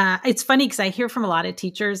on, it's funny because I hear from a lot of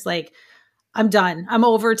teachers like, I'm done. I'm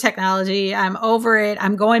over technology. I'm over it.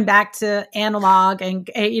 I'm going back to analog and,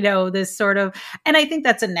 this sort of, and I think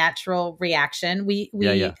that's a natural reaction. We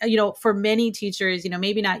for many teachers,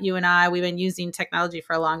 maybe not you and I, we've been using technology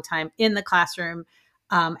for a long time in the classroom,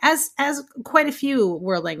 as quite a few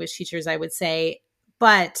world language teachers, I would say,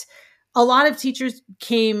 but a lot of teachers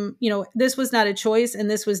came, this was not a choice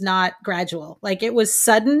and this was not gradual. Like it was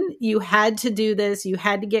sudden. You had to do this. You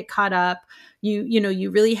had to get caught up.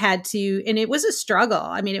 You really had to, and it was a struggle.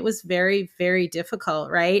 I mean, it was very, very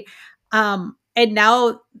difficult. Right. And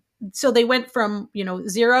now, so they went from,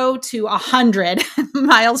 0 to 100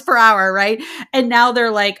 miles per hour. Right. And now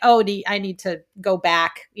they're like, oh, I need to go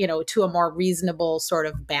back, to a more reasonable sort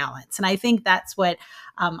of balance. And I think that's what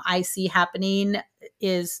I see happening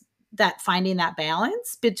is that finding that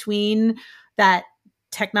balance between that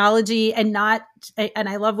technology and not, and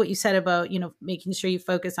I love what you said about, making sure you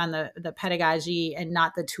focus on the pedagogy and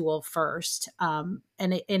not the tool first. And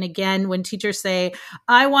again, when teachers say,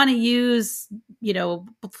 I want to use,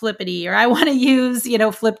 Flippity, or I want to use,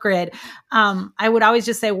 Flipgrid, I would always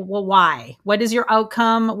just say, well, why? What is your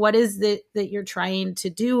outcome? What is it that you're trying to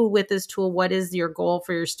do with this tool? What is your goal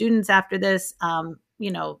for your students after this?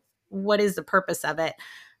 What is the purpose of it?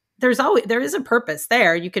 There is a purpose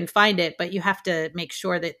there. You can find it, but you have to make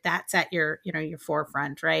sure that that's at your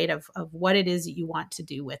forefront, right? Of what it is that you want to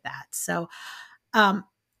do with that. So,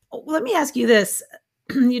 let me ask you this.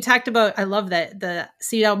 You talked about, I love that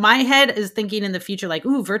my head is thinking in the future, like,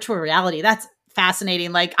 ooh, virtual reality. That's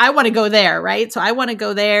fascinating. Like, I want to go there, right? So I want to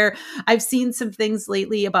go there. I've seen some things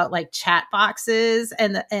lately about like chat boxes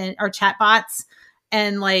and or chat bots,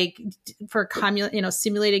 and like for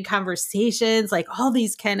simulated conversations, like all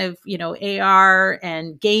these kind of, AR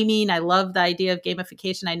and gaming. I love the idea of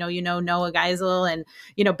gamification. I know, Noah Geisel and,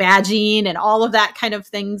 badging and all of that kind of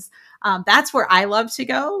things. That's where I love to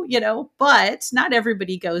go, but not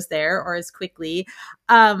everybody goes there or as quickly.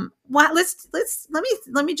 Let me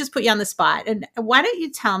just put you on the spot. And why don't you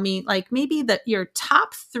tell me, like, maybe your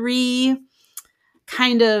top 3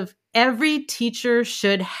 kind of every teacher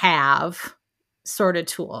should have sort of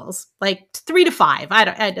tools, like 3 to 5.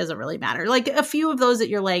 It doesn't really matter. Like a few of those that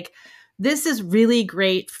you're like, this is really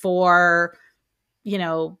great for,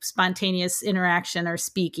 spontaneous interaction or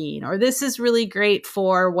speaking, or this is really great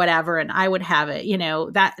for whatever. And I would have it,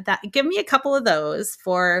 that give me a couple of those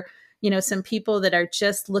for, some people that are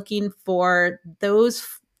just looking for those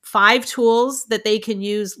 5 tools that they can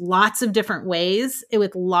use lots of different ways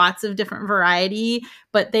with lots of different variety,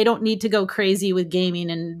 but they don't need to go crazy with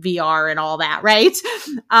gaming and VR and all that, right?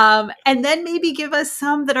 And then maybe give us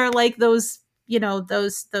some that are like those,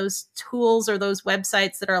 those tools or those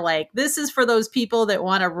websites that are like, this is for those people that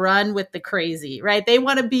want to run with the crazy, right? They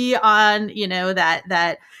want to be on,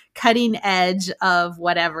 that cutting edge of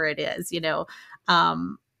whatever it is,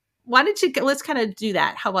 let's kind of do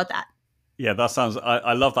that. How about that? Yeah, that sounds.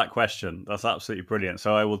 I love that question. That's absolutely brilliant.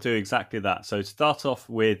 So I will do exactly that. So start off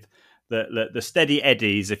with the steady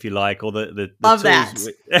eddies, if you like, or the love tools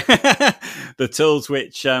that. the tools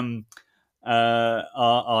which are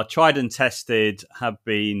tried and tested, have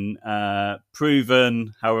been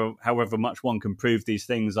proven. However much one can prove these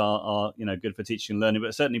things are good for teaching and learning,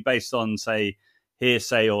 but certainly based on, say,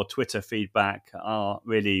 hearsay or Twitter feedback, are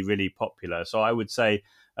really, really popular. So I would say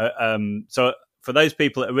so. For those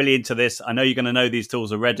people that are really into this, I know you're going to know these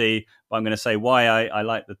tools already, but I'm going to say why I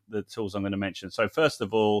like the tools I'm going to mention. So first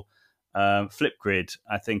of all, Flipgrid,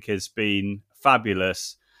 I think, has been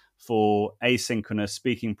fabulous for asynchronous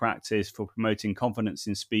speaking practice, for promoting confidence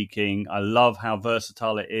in speaking. I love how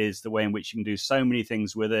versatile it is, the way in which you can do so many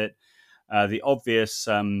things with it. The obvious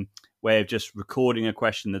way of just recording a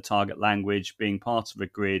question in the target language, being part of a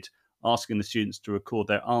grid, asking the students to record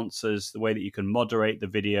their answers, the way that you can moderate the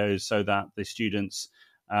videos so that the students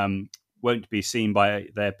won't be seen by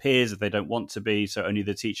their peers if they don't want to be, so only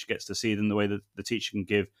the teacher gets to see them, the way that the teacher can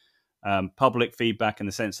give public feedback in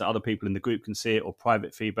the sense that other people in the group can see it, or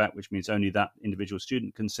private feedback, which means only that individual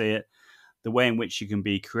student can see it, the way in which you can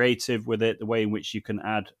be creative with it, the way in which you can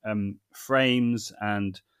add frames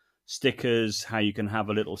and stickers, how you can have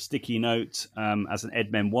a little sticky note as an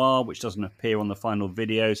aide-memoire, which doesn't appear on the final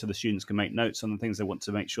video, so the students can make notes on the things they want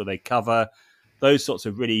to make sure they cover. Those sorts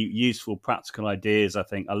of really useful, practical ideas, I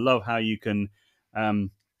think. I love how you can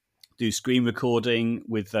do screen recording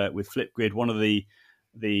with Flipgrid. One of the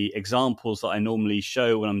examples that I normally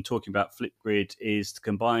show when I'm talking about Flipgrid is to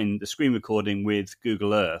combine the screen recording with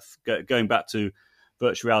Google Earth. Going back to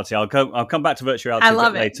virtual reality, I'll come back to virtual reality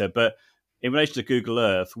a bit later, but in relation to Google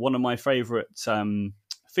Earth, one of my favorite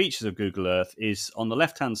features of Google Earth is on the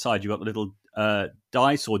left-hand side, you've got the little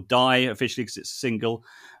dice, or die officially because it's single,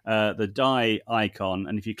 the die icon.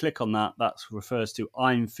 And if you click on that, that refers to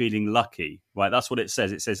I'm feeling lucky, right? That's what it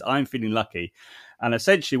says. It says I'm feeling lucky. And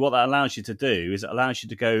essentially what that allows you to do is it allows you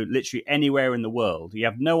to go literally anywhere in the world. You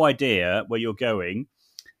have no idea where you're going,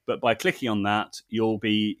 but by clicking on that, you'll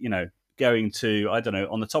be, going to, I don't know,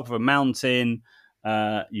 on the top of a mountain.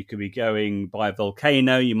 You could be going by a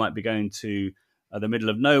volcano. You might be going to the middle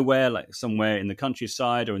of nowhere, like somewhere in the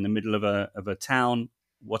countryside or in the middle of a town,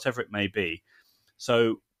 whatever it may be.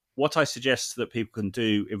 So what I suggest that people can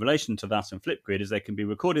do in relation to that and Flipgrid is they can be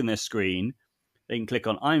recording their screen. They can click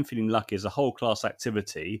on I'm feeling lucky as a whole class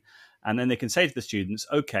activity. And then they can say to the students,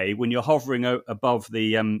 okay, when you're hovering above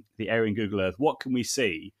the area in Google Earth, what can we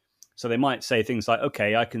see? So they might say things like,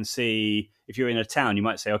 okay, I can see, if you're in a town, you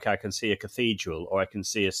might say, okay, I can see a cathedral, or I can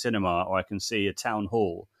see a cinema, or I can see a town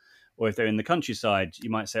hall. Or if they're in the countryside, you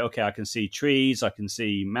might say, okay, I can see trees, I can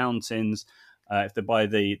see mountains. If they're by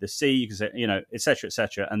the sea, you can say, et cetera, et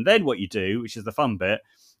cetera. And then what you do, which is the fun bit,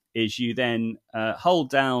 is you then hold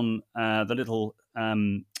down the little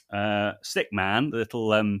stick man, the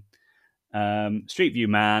little Street View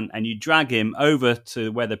man, and you drag him over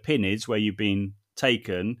to where the pin is, where you've been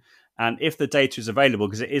taken. And if the data is available,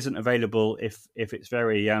 because it isn't available if it's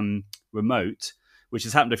very remote, which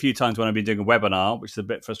has happened a few times when I've been doing a webinar, which is a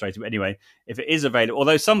bit frustrating. But anyway, if it is available,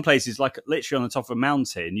 although some places, like literally on the top of a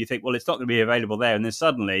mountain, you think, well, it's not going to be available there. And then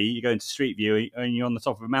suddenly you go into Street View and you're on the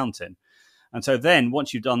top of a mountain. And so then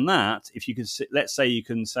once you've done that, if you can, let's say you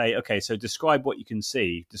can say, okay, so describe what you can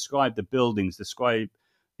see, describe the buildings, describe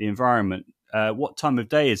the environment. What time of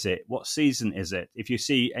day is it? What season is it? If you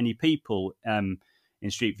see any people in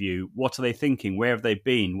Street View, what are they thinking? Where have they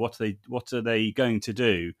been? What are they going to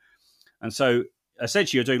do? And so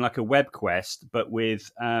essentially you're doing like a web quest, but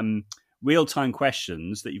with real-time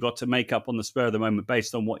questions that you've got to make up on the spur of the moment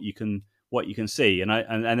based on what you can see, and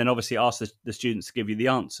then obviously ask the students to give you the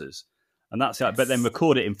answers, and that's it. But then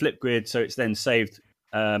record it in Flipgrid, so it's then saved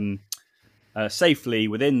safely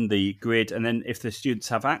within the grid. And then if the students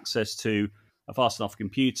have access to a fast enough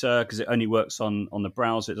computer, because it only works on the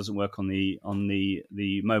browser, it doesn't work on the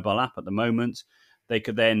mobile app at the moment, they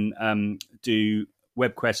could then do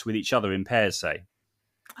web quests with each other in pairs, say.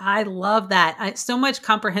 I love that. So much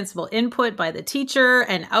comprehensible input by the teacher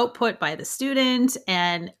and output by the student,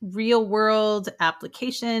 and real world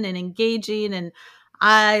application and engaging. And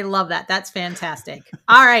I love that. That's fantastic.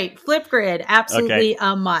 All right. Flipgrid, absolutely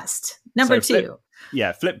a must. Number two.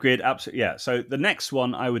 Flipgrid, absolutely. Yeah. So the next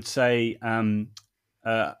one I would say, and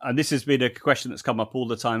this has been a question that's come up all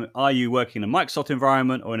the time. Are you working in a Microsoft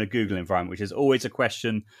environment or in a Google environment? Which is always a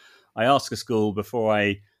question I ask a school before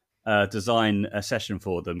I design a session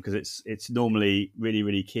for them, because it's normally really,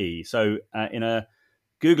 really key. So in a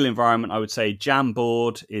Google environment, I would say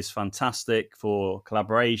Jamboard is fantastic for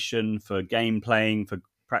collaboration, for game playing, for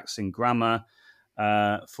practicing grammar,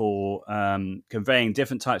 for conveying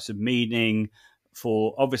different types of meaning,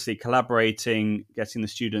 for obviously collaborating, getting the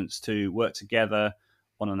students to work together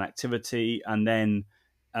on an activity. And then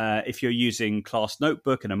if you're using Class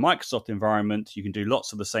Notebook in a Microsoft environment, you can do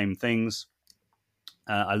lots of the same things.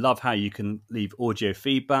 I love how you can leave audio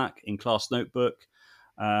feedback in Class Notebook.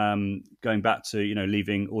 Going back to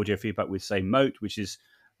leaving audio feedback with, say, Mote, which is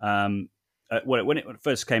when it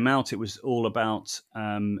first came out, it was all about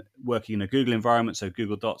working in a Google environment. So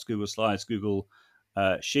Google Docs, Google Slides, Google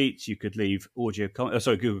Sheets. You could leave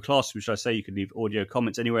Google Classroom, which I say you could leave audio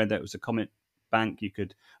comments anywhere. There was a comment bank. You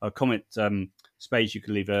could a comment space. You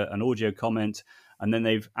could leave an audio comment, and then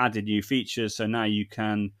they've added new features. So now you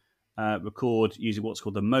can record using what's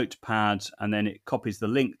called the Mote Pad, and then it copies the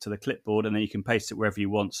link to the clipboard, and then you can paste it wherever you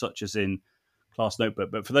want, such as in Class Notebook.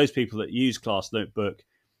 But for those people that use Class Notebook,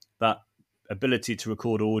 that ability to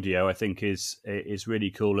record audio, I think, is really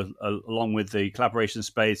cool, along with the collaboration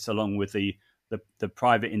space, along with the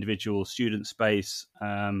private individual student space,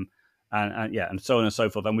 and so on and so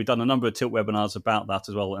forth. And we've done a number of Tilt webinars about that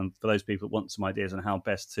as well. And for those people that want some ideas on how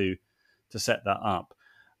best to set that up.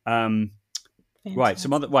 Right.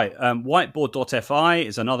 Whiteboard.fi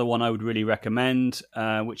is another one I would really recommend,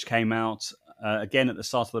 which came out again at the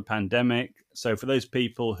start of the pandemic. So for those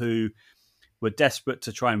people who were desperate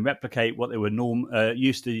to try and replicate what they were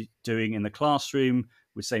used to doing in the classroom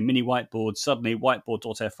with, say, mini whiteboards, suddenly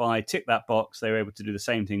whiteboard.fi tick that box. They were able to do the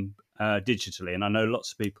same thing digitally. And I know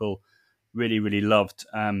lots of people really, really loved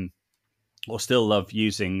or still love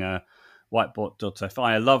using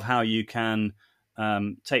whiteboard.fi. I love how you can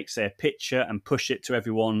take, say, a picture and push it to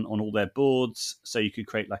everyone on all their boards. So you could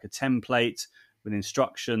create like a template with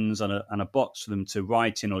instructions and a box for them to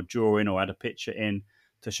write in or draw in or add a picture in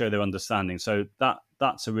to show their understanding. So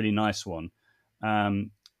that's a really nice one.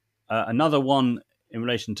 Another one in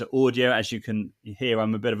relation to audio, as you can hear,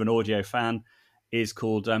 I'm a bit of an audio fan, is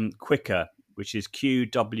called Quicker, which is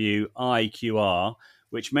QWIQR,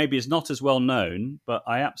 which maybe is not as well known, but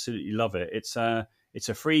I absolutely love it. It's a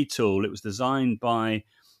free tool. It was designed by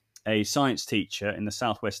a science teacher in the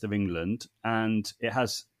southwest of England, and it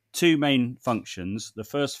has two main functions. The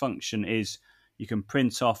first function is you can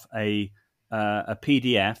print off a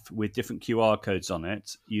PDF with different QR codes on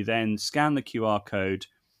it. You then scan the QR code,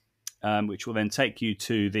 which will then take you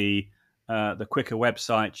to the Quicker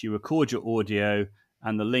website. You record your audio,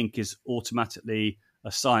 and the link is automatically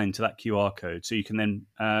assigned to that QR code. So you can then,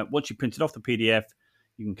 once you print it off the PDF,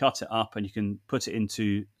 you can cut it up and you can put it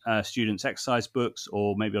into students' exercise books,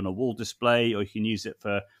 or maybe on a wall display, or you can use it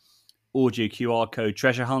for audio QR code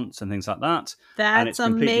treasure hunts and things like that. That's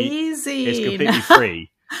amazing. It's completely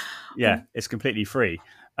free. Yeah, it's completely free.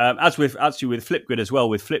 As with Flipgrid as well.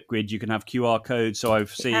 With Flipgrid, you can have QR codes. So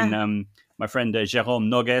I've seen Yeah. my friend Jérôme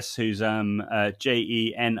Nogues, who's JENOMFL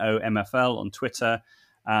on Twitter,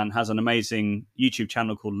 and has an amazing YouTube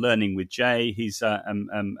channel called Learning with Jay. He's a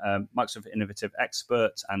Microsoft Innovative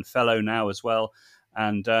Expert and fellow now as well,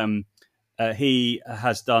 and he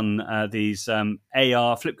has done these AR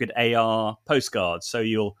Flipgrid AR postcards. So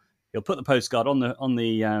you'll put the postcard on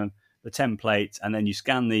the template, and then you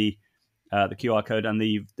scan the QR code, and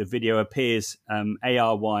the video appears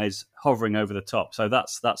AR wise hovering over the top. So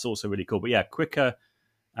that's also really cool. But yeah, quicker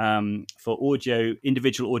for audio,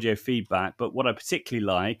 individual audio feedback. But what I particularly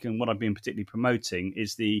like, and what I've been particularly promoting,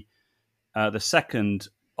 is the second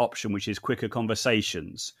option, which is quicker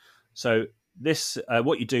conversations. So this,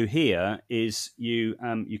 what you do here is you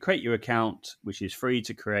create your account, which is free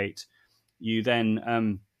to create. You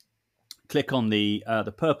then click on the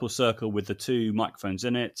purple circle with the two microphones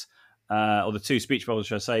in it, or the two speech bubbles,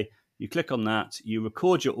 should I say. You click on that, you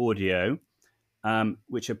record your audio,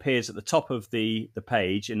 which appears at the top of the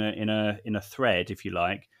page in a thread, if you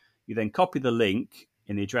like. You then copy the link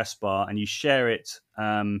in the address bar, and you share it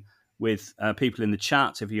with people in the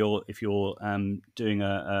chat. If you're doing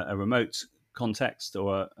a remote context,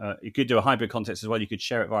 or you could do a hybrid context as well, you could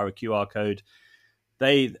share it via a QR code.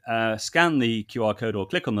 They scan the QR code or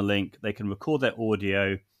click on the link, they can record their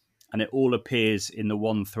audio, and it all appears in the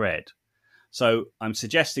one thread. So I'm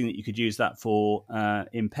suggesting that you could use that for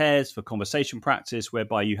in pairs for conversation practice,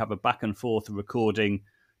 whereby you have a back and forth recording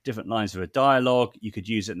different lines of a dialogue. You could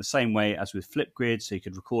use it in the same way as with Flipgrid. So you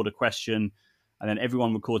could record a question, and then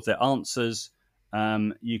everyone records their answers.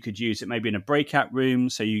 You could use it maybe in a breakout room.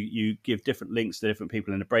 So you give different links to different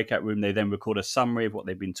people in a breakout room. They then record a summary of what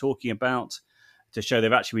they've been talking about to show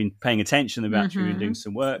they've actually been paying attention, they've actually been doing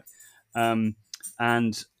some work.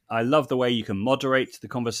 And I love the way you can moderate the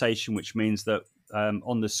conversation, which means that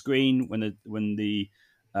on the screen, when the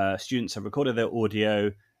students have recorded their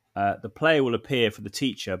audio, the player will appear for the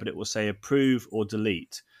teacher, but it will say approve or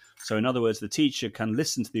delete. So in other words, the teacher can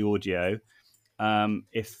listen to the audio.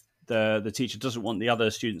 If the teacher doesn't want the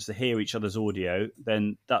other students to hear each other's audio,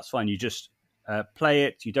 then that's fine. You just play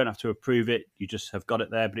it. You don't have to approve it. You just have got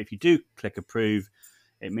it there. But if you do click approve,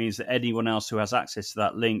 it means that anyone else who has access to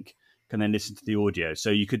that link can then listen to the audio. So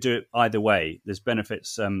you could do it either way. There's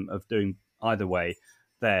benefits of doing either way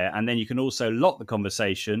there. And then you can also lock the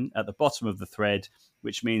conversation at the bottom of the thread,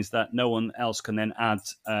 which means that no one else can then add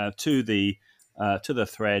to the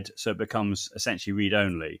thread. So it becomes essentially read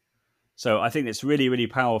only. So I think it's really, really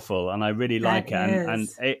powerful, and I really like it. And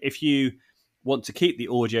if you want to keep the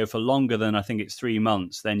audio for longer than, I think it's 3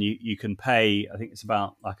 months, then you can pay, I think it's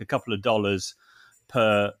about like a couple of dollars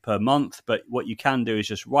per month. But what you can do is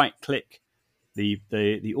just right click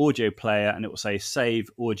the audio player, and it will say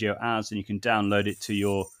save audio as, and you can download it to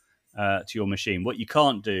your machine. What you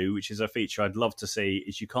can't do, which is a feature I'd love to see,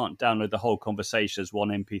 is you can't download the whole conversation as one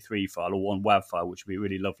MP3 file or one WAV file, which would be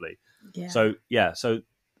really lovely. Yeah. So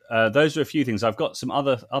those are a few things. I've got some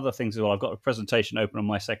other things as well. I've got a presentation open on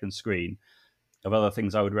my second screen of other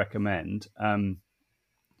things I would recommend.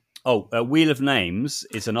 Wheel of Names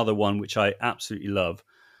is another one which I absolutely love.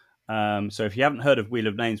 So if you haven't heard of Wheel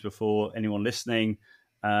of Names before, anyone listening,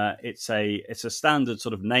 it's a standard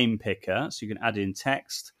sort of name picker. So you can add in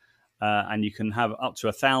text, and you can have up to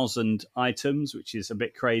 1,000 items, which is a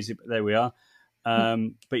bit crazy, but there we are.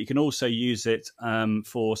 But you can also use it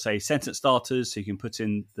for, say, sentence starters. So you can put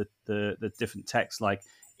in the different text, like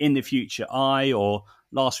in the future I, or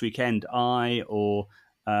last weekend I, or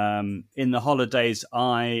in the holidays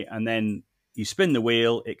I, and then you spin the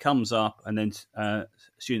wheel, it comes up, and then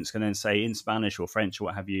students can then say in Spanish or French or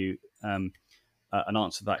what have you an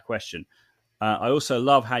answer to that question. I also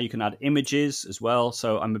love how you can add images as well.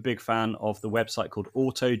 So I'm a big fan of the website called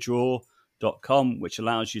autodraw.com, which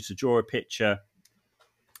allows you to draw a picture,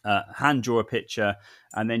 hand draw a picture,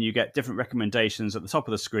 and then you get different recommendations at the top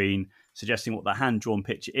of the screen suggesting what the hand-drawn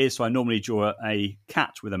picture is. So I normally draw a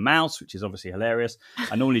cat with a mouse, which is obviously hilarious.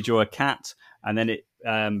 I normally draw a cat, and then it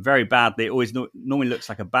very badly, it always normally looks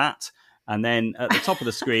like a bat. And then at the top of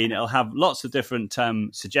the screen, it'll have lots of different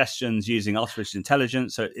suggestions using artificial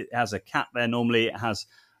intelligence. So it has a cat there normally. It has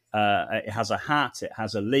a hat. It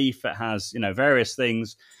has a leaf. It has various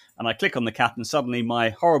things. And I click on the cat, and suddenly my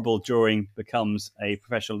horrible drawing becomes a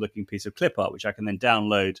professional-looking piece of clip art, which I can then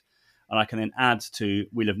download, and I can then add to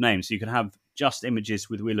Wheel of Names. So you can have just images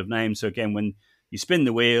with Wheel of Names. So again, when you spin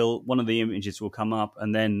the wheel, one of the images will come up,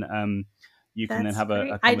 and then you can then have a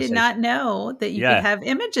conversation. I did not know that you could have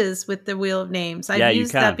images with the Wheel of Names. I've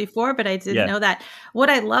used that before, but I didn't know that. What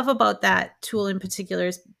I love about that tool in particular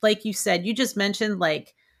is, like you said, you just mentioned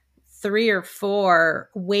like 3 or 4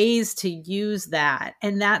 ways to use that.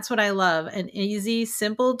 And that's what I love, an easy,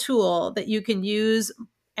 simple tool that you can use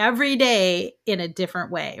every day in a different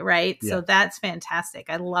way, right? Yeah. So that's fantastic.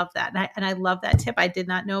 I love that. And I love that tip. I did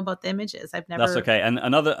not know about the images. I've never. That's okay. And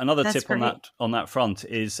another That's tip on great. that front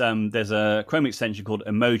is there's a Chrome extension called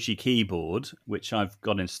Emoji Keyboard, which I've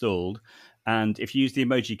got installed. And if you use the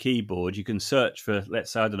Emoji Keyboard, you can search for, let's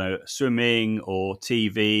say, I don't know, swimming or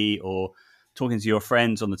TV or talking to your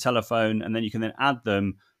friends on the telephone, and then you can then add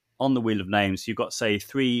them on the Wheel of Names. You've got, say,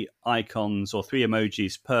 3 icons or 3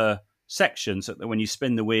 emojis per section, so that when you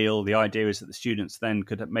spin the wheel, the idea is that the students then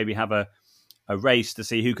could maybe have a race to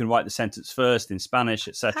see who can write the sentence first in Spanish,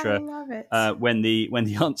 I etc. love it. When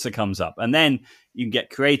the answer comes up, and then you can get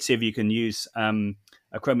creative. You can use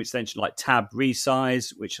a Chrome extension like Tab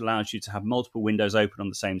Resize, which allows you to have multiple windows open on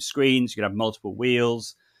the same screen. So you can have multiple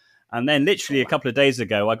wheels. And then, literally a couple of days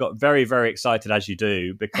ago, I got very, very excited, as you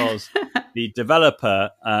do, because the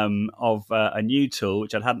developer of a new tool,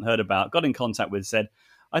 which I hadn't heard about, got in contact with, said,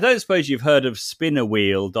 "I don't suppose you've heard of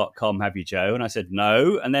spinnerwheel.com, have you, Joe?" And I said,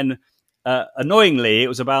 "No." And then annoyingly, it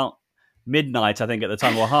was about midnight, I think, at the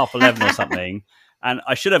time, or 11:30 or something. And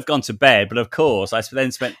I should have gone to bed, but of course, I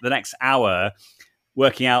then spent the next hour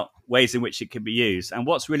working out ways in which it can be used. And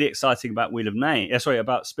what's really exciting about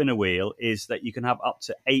about Spinner Wheel is that you can have up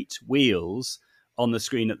to 8 wheels on the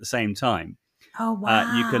screen at the same time. Oh,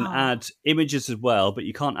 wow. You can add images as well, but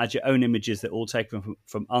you can't add your own images that are all taken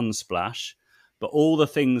from Unsplash. But all the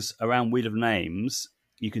things around Wheel of Names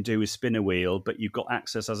you can do with Spinner Wheel, but you've got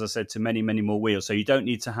access, as I said, to many, many more wheels. So you don't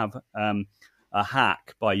need to have a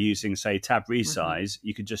hack by using, say, Tab Resize.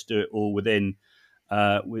 You can just do it all within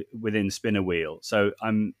Spinner Wheel. So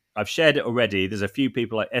I've shared it already. There's a few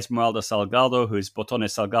people like Esmeralda Salgado, who is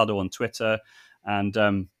Botones Salgado on Twitter, and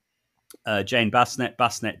Jane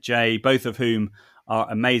Bassnet J, both of whom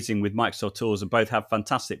are amazing with Microsoft tools and both have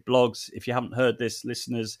fantastic blogs. If you haven't heard this,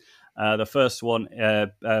 listeners, the first one,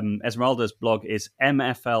 Esmeralda's blog is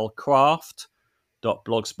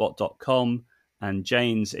mflcraft.blogspot.com, and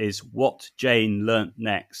Jane's is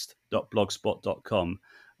whatjanelearntnext.blogspot.com.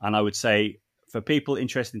 And I would say, for people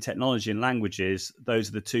interested in technology and languages, those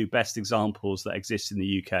are the 2 best examples that exist in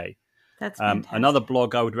the UK. That's fantastic. Another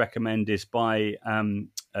blog I would recommend is by a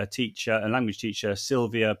language teacher,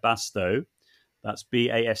 Sylvia Bastow. That's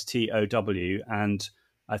Bastow, and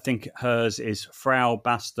I think hers is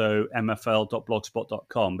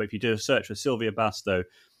fraubastowmfl.blogspot.com. But if you do a search for Sylvia Bastow,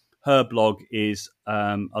 her blog is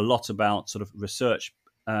a lot about sort of research,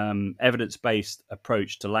 evidence-based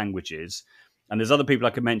approach to languages. And there's other people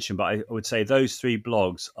I could mention, but I would say those 3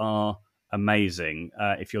 blogs are amazing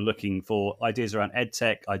if you're looking for ideas around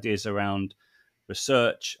EdTech, ideas around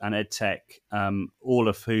research and EdTech, all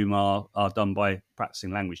of whom are done by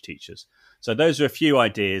practicing language teachers. So those are a few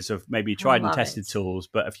ideas of maybe tried and tested tools,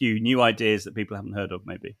 but a few new ideas that people haven't heard of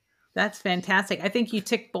maybe. That's fantastic. I think you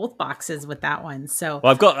tick both boxes with that one. So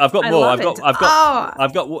well, I've got more. I've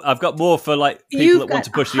got more for like people that want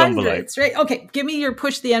to push the envelope. Right? Okay, give me your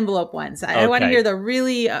push the envelope ones. I want to hear the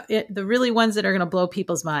really ones that are going to blow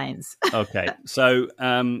people's minds. Okay, so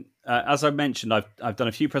as I mentioned, I've done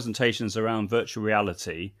a few presentations around virtual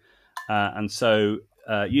reality, and so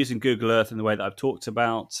using Google Earth in the way that I've talked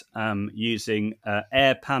about, using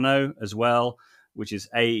AirPano as well, which is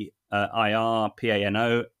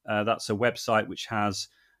AIRPANO. That's a website which has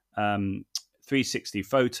 360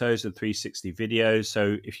 photos and 360 videos.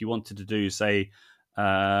 So if you wanted to do, say,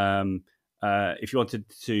 if you wanted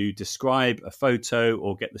to describe a photo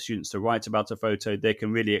or get the students to write about a photo, they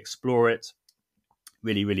can really explore it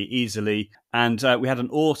really, really easily. And we had an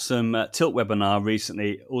awesome Tilt webinar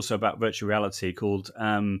recently also about virtual reality called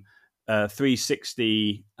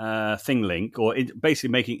 360 ThingLink, or basically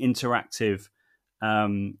making interactive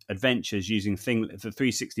adventures using the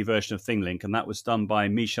 360 version of ThingLink. And that was done by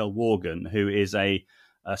Michelle Worgan, who is a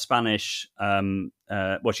Spanish,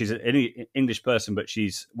 she's an English person, but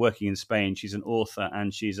she's working in Spain. She's an author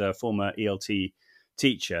and she's a former ELT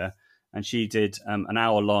teacher. And she did an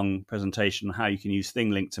hour-long presentation on how you can use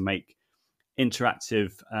ThingLink to make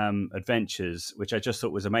interactive adventures, which I just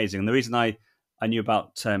thought was amazing. And the reason I knew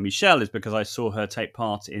about Michelle is because I saw her take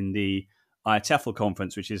part in the IATEFL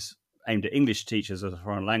conference, which is aimed at English teachers as a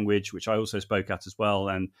foreign language, which I also spoke at as well,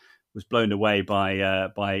 and was blown away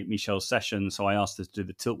by Michelle's session. So I asked her to do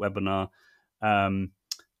the Tilt webinar. And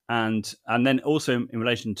then also in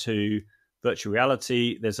relation to virtual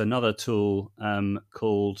reality, there's another tool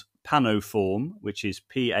called Panoform, which is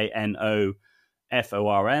Panoform,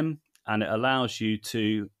 and it allows you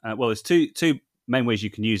to there's two main ways you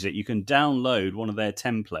can use it. You can download one of their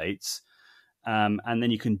templates, and then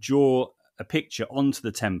you can draw a picture onto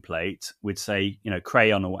the template with, say,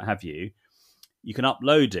 crayon or what have you, you can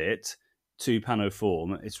upload it to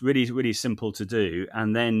Panoform. It's really, really simple to do.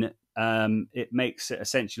 And then it makes it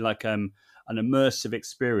essentially like an immersive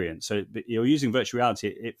experience. So you're using virtual reality.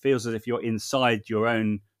 It feels as if you're inside your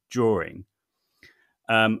own drawing.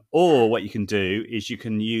 Or what you can do is you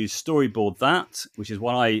can use Storyboard That, which is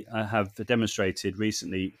what I have demonstrated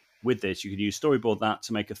recently with this. You can use Storyboard That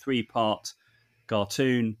to make a 3-part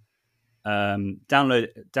cartoon,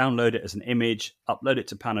 download it as an image, upload it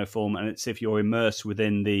to Panoform, and it's if you're immersed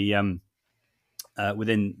within the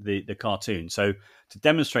cartoon. So to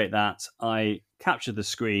demonstrate that, I captured the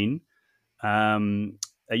screen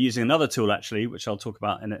using another tool, actually, which I'll talk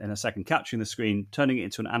about in a second, capturing the screen, turning it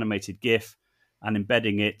into an animated GIF, and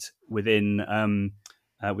embedding it within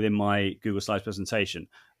my Google Slides presentation.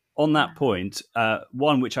 On that point,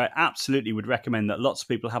 one which I absolutely would recommend that lots of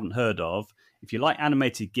people haven't heard of, if you like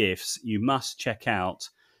animated GIFs, you must check out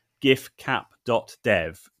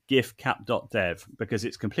gifcap.dev, because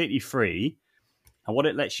it's completely free. And what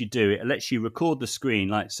it lets you do, it lets you record the screen,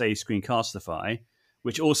 like, say, Screencastify,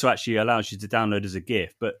 which also actually allows you to download as a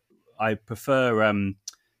GIF. But I prefer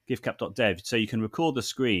gifcap.dev. So you can record the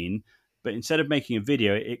screen, but instead of making a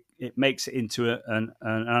video, it makes it into an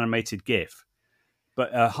animated GIF,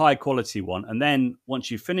 but a high quality one. And then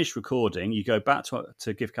once you finish recording, you go back to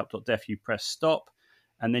gifcap.dev, you press stop,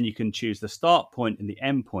 and then you can choose the start point and the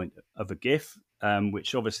end point of a GIF,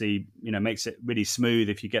 which obviously makes it really smooth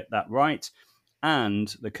if you get that right. And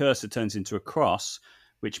the cursor turns into a cross,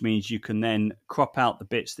 which means you can then crop out the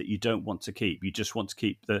bits that you don't want to keep. You just want to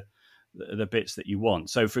keep the bits that you want.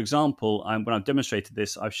 So, for example, when I've demonstrated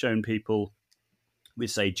this, I've shown people with,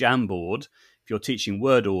 say, Jamboard. If you're teaching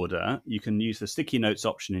word order, you can use the sticky notes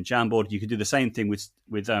option in Jamboard. You can do the same thing with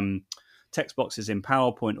text boxes in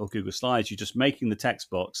PowerPoint or Google Slides. You're just making the text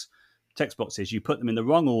boxes. You put them in the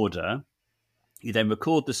wrong order. You then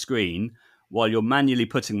record the screen while you're manually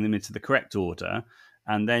putting them into the correct order,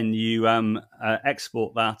 and then you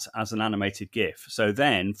export that as an animated GIF. So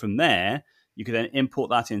then from there, you can then import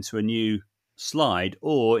that into a new slide,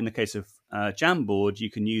 or in the case of Jamboard,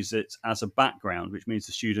 you can use it as a background, which means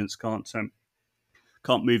the students can't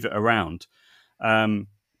move it around.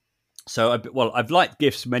 So I've liked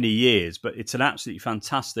GIFs many years, but it's an absolutely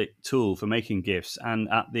fantastic tool for making GIFs. And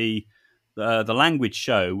at the Language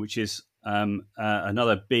Show, which is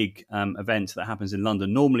another big event that happens in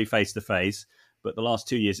London, normally face to face, but the last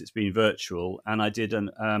 2 years it's been virtual, and I did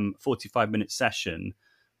an 45-minute session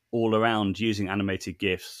all around using animated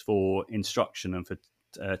GIFs for instruction and for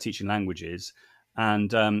teaching languages.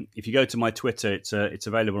 And if you go to my Twitter, it's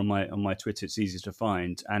available on my Twitter. It's easy to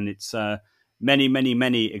find, and it's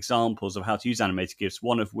many examples of how to use animated GIFs.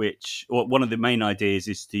 One of the main ideas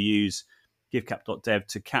is to use gifcap.dev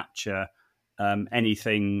to capture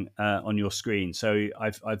anything on your screen. So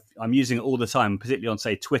I'm using it all the time, particularly on,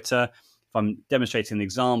 say, Twitter. If I'm demonstrating an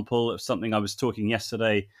example of something, I was talking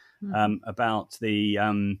yesterday about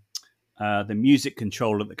the music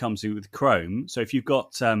controller that comes with Chrome. So if you've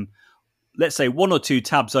got, let's say, 1 or 2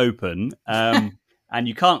 tabs open, and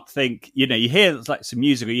you can't think, you hear like some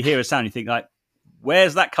music or you hear a sound, you think like,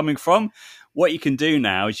 where's that coming from? What you can do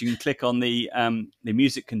now is you can click on the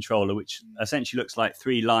music controller, which essentially looks like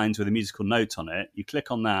 3 lines with a musical note on it. You click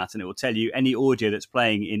on that, and it will tell you any audio that's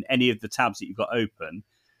playing in any of the tabs that you've got open.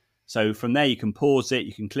 So from there, you can pause it.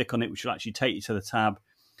 You can click on it, which will actually take you to the tab.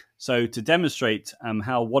 So to demonstrate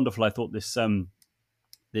how wonderful I thought this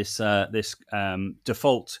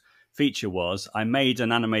default feature was, I made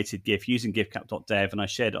an animated GIF using gifcap.dev, and I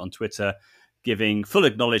shared it on Twitter, giving full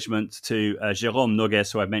acknowledgement to Jérôme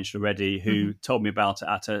Nogues, who I've mentioned already, who told me about it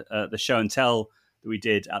at the show and tell that we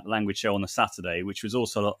did at the Language Show on the Saturday, which was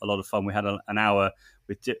also a lot of fun. We had an hour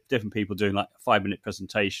with different people doing like 5-minute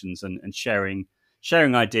presentations and sharing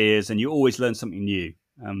ideas, and you always learn something new.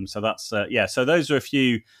 So that's so those are a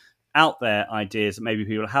few out there ideas that maybe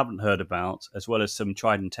people haven't heard about, as well as some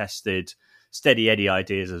tried and tested Steady Eddie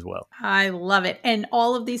ideas as well. I love it. And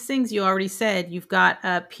all of these things you already said, you've got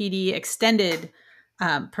a PD extended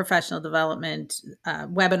professional development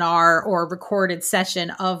webinar or recorded session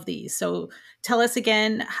of these. So tell us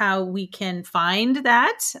again how we can find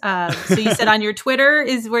that. So you said on your Twitter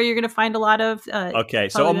is where you're going to find a lot of. Okay,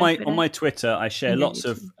 so on my Twitter, I share lots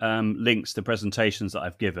of links to presentations that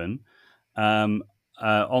I've given.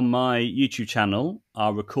 On my YouTube channel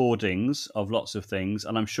are recordings of lots of things,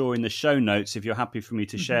 and I'm sure in the show notes, if you're happy for me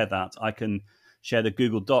to share that, I can share the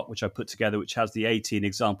Google Doc which I put together, which has the 18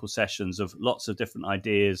 example sessions of lots of different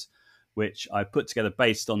ideas, which I put together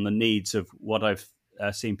based on the needs of what I've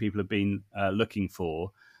seen people have been looking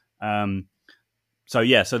for.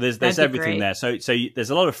 so there's everything there. So there's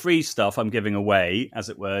a lot of free stuff I'm giving away, as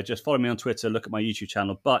it were. Just follow me on Twitter, look at my YouTube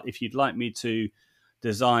channel. But if you'd like me to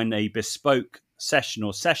design a bespoke session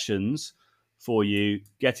or sessions for you,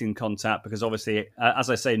 get in contact, because obviously, as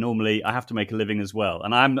I say, normally I have to make a living as well,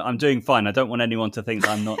 and I'm doing fine. I don't want anyone to think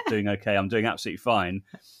that I'm not doing okay. I'm doing absolutely fine.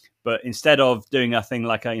 But instead of doing a thing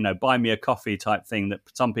like a buy me a coffee type thing that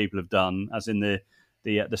some people have done, as in the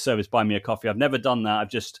service buy me a coffee, I've never done that. I've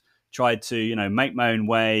just tried to make my own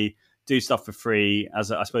way, do stuff for free,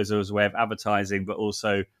 as I suppose as a way of advertising, but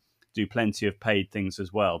also do plenty of paid things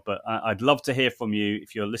as well. But I'd love to hear from you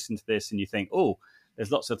if you're listening to this and you think, oh, there's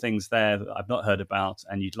lots of things there that I've not heard about,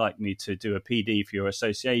 and you'd like me to do a PD for your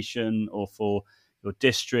association or for your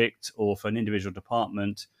district or for an individual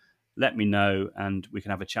department. Let me know, and we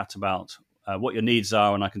can have a chat about what your needs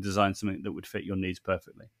are, and I can design something that would fit your needs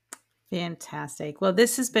perfectly. Fantastic. Well,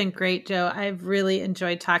 this has been great, Joe. I've really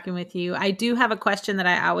enjoyed talking with you. I do have a question that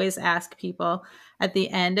I always ask people at the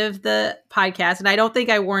end of the podcast, and I don't think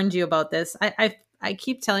I warned you about this. I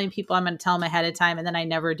keep telling people I'm going to tell them ahead of time, and then I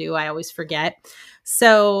never do. I always forget.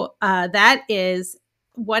 So that is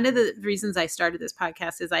one of the reasons I started this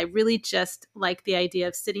podcast. Is I really just like the idea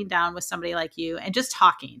of sitting down with somebody like you and just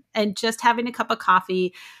talking and just having a cup of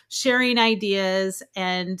coffee, sharing ideas,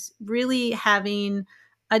 and really having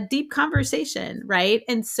a deep conversation, right?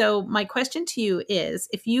 And so my question to you is,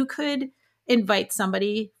 if you could invite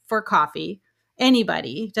somebody for coffee,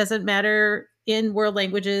 anybody, doesn't matter, in world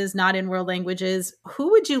languages, not in world languages,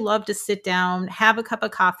 who would you love to sit down, have a cup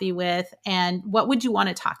of coffee with, and what would you want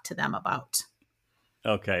to talk to them about?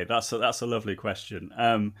 Okay, that's a lovely question.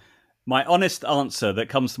 My honest answer that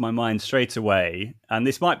comes to my mind straight away, and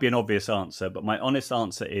this might be an obvious answer, but my honest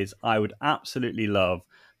answer is I would absolutely love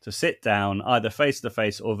to sit down either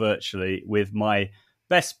face-to-face or virtually with my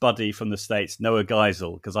best buddy from the States, Noah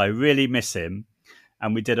Geisel, because I really miss him.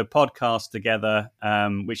 And we did a podcast together,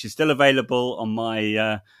 which is still available on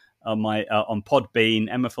on Podbean,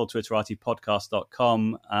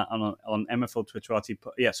 emmafiltwitterati.podcast.com, on emmafiltwitterati.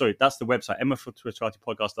 Yeah, sorry, that's the website.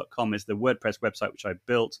 emmafiltwitterati.podcast.com is the WordPress website which I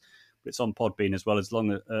built. It's on Podbean as well, as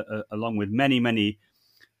along with many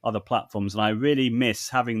other platforms. And I really miss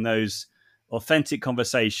having those authentic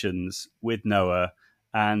conversations with Noah.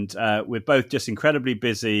 And we're both just incredibly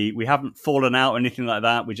busy. We haven't fallen out or anything like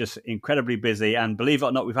that. We're just incredibly busy. And believe it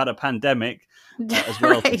or not, we've had a pandemic as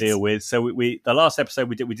well to deal with. So we the last episode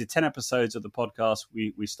we did 10 episodes of the podcast.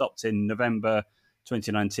 We stopped in November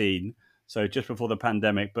 2019, so just before the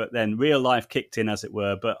pandemic. But then real life kicked in, as it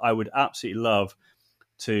were. But I would absolutely love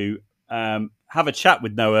to have a chat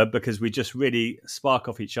with Noah, because we just really spark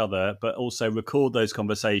off each other, but also record those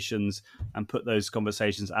conversations and put those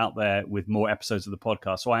conversations out there with more episodes of the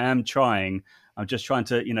podcast. So I'm just trying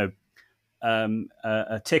to,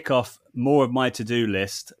 tick off more of my to-do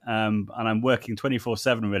list, and I'm working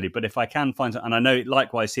 24/7 really. But if I can find, and I know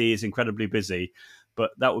likewise he is incredibly busy,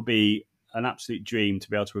 but that would be an absolute dream to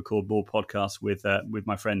be able to record more podcasts with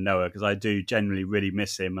my friend Noah, because I do genuinely really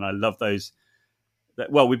miss him, and I love those.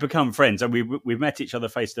 Well, we've become friends, and we've met each other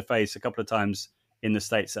face to face a couple of times in the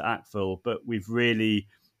States at ACTFL. But we've really,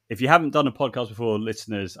 if you haven't done a podcast before,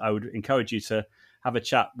 listeners, I would encourage you to have a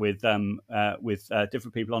chat with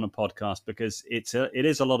different people on a podcast, because it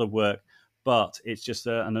is a lot of work, but it's just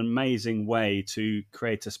an amazing way to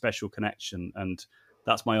create a special connection. And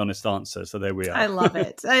that's my honest answer. So there we are. I love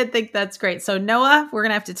it. I think that's great. So Noah, we're going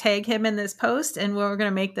to have to tag him in this post, and we're going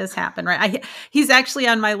to make this happen, right? He's actually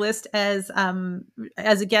on my list as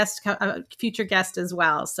a guest, a future guest as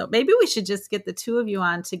well. So maybe we should just get the two of you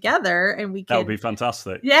on together, and we can. That would be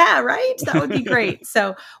fantastic. Yeah, right. That would be great.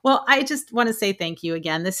 So, well, I just want to say thank you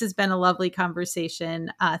again. This has been a lovely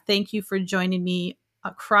conversation. Thank you for joining me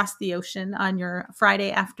across the ocean on your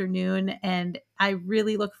Friday afternoon, and I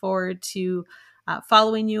really look forward to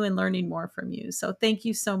following you and learning more from you. So thank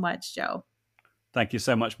you so much, Joe. Thank you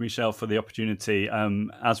so much, Michelle, for the opportunity.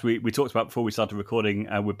 As we talked about before we started recording,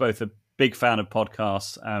 we're both a big fan of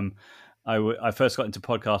podcasts. I first got into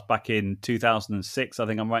podcasts back in 2006. I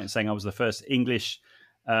think I'm right in saying I was the first English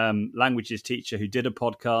languages teacher who did a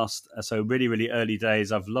podcast. So really, really early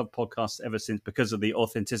days. I've loved podcasts ever since, because of the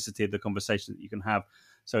authenticity of the conversation that you can have.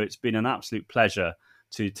 So it's been an absolute pleasure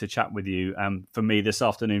to chat with you. For me this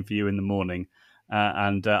afternoon, for you in the morning.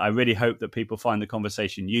 And I really hope that people find the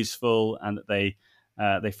conversation useful, and that they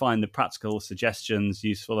find the practical suggestions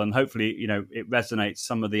useful, and hopefully, it resonates.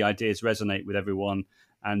 Some of the ideas resonate with everyone,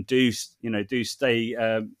 and do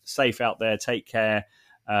stay safe out there. Take care.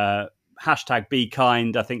 Hashtag be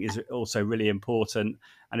kind, I think, is also really important.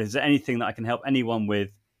 And if there's anything that I can help anyone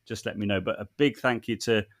with, just let me know. But a big thank you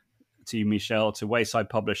to you, Michelle, to Wayside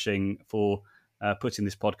Publishing for putting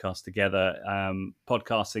this podcast together.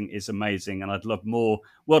 Podcasting is amazing, and I'd love more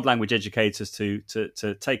world language educators to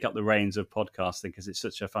take up the reins of podcasting, because it's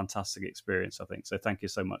such a fantastic experience, I think. So thank you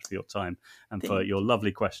so much for your time and for your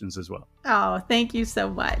lovely questions as well. Oh, thank you so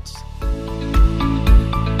much.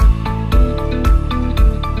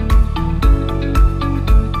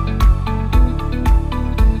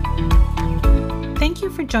 Thank you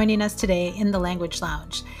for joining us today in the Language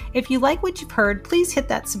Lounge. If you like what you've heard, please hit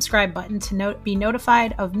that subscribe button to be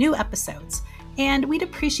notified of new episodes, and we'd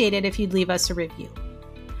appreciate it if you'd leave us a review.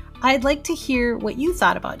 I'd like to hear what you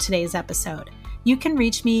thought about today's episode. You can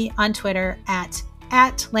reach me on Twitter at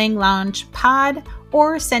LangLoungePod,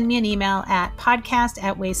 or send me an email at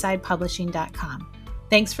podcast@waysidepublishing.com.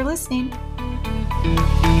 Thanks for listening.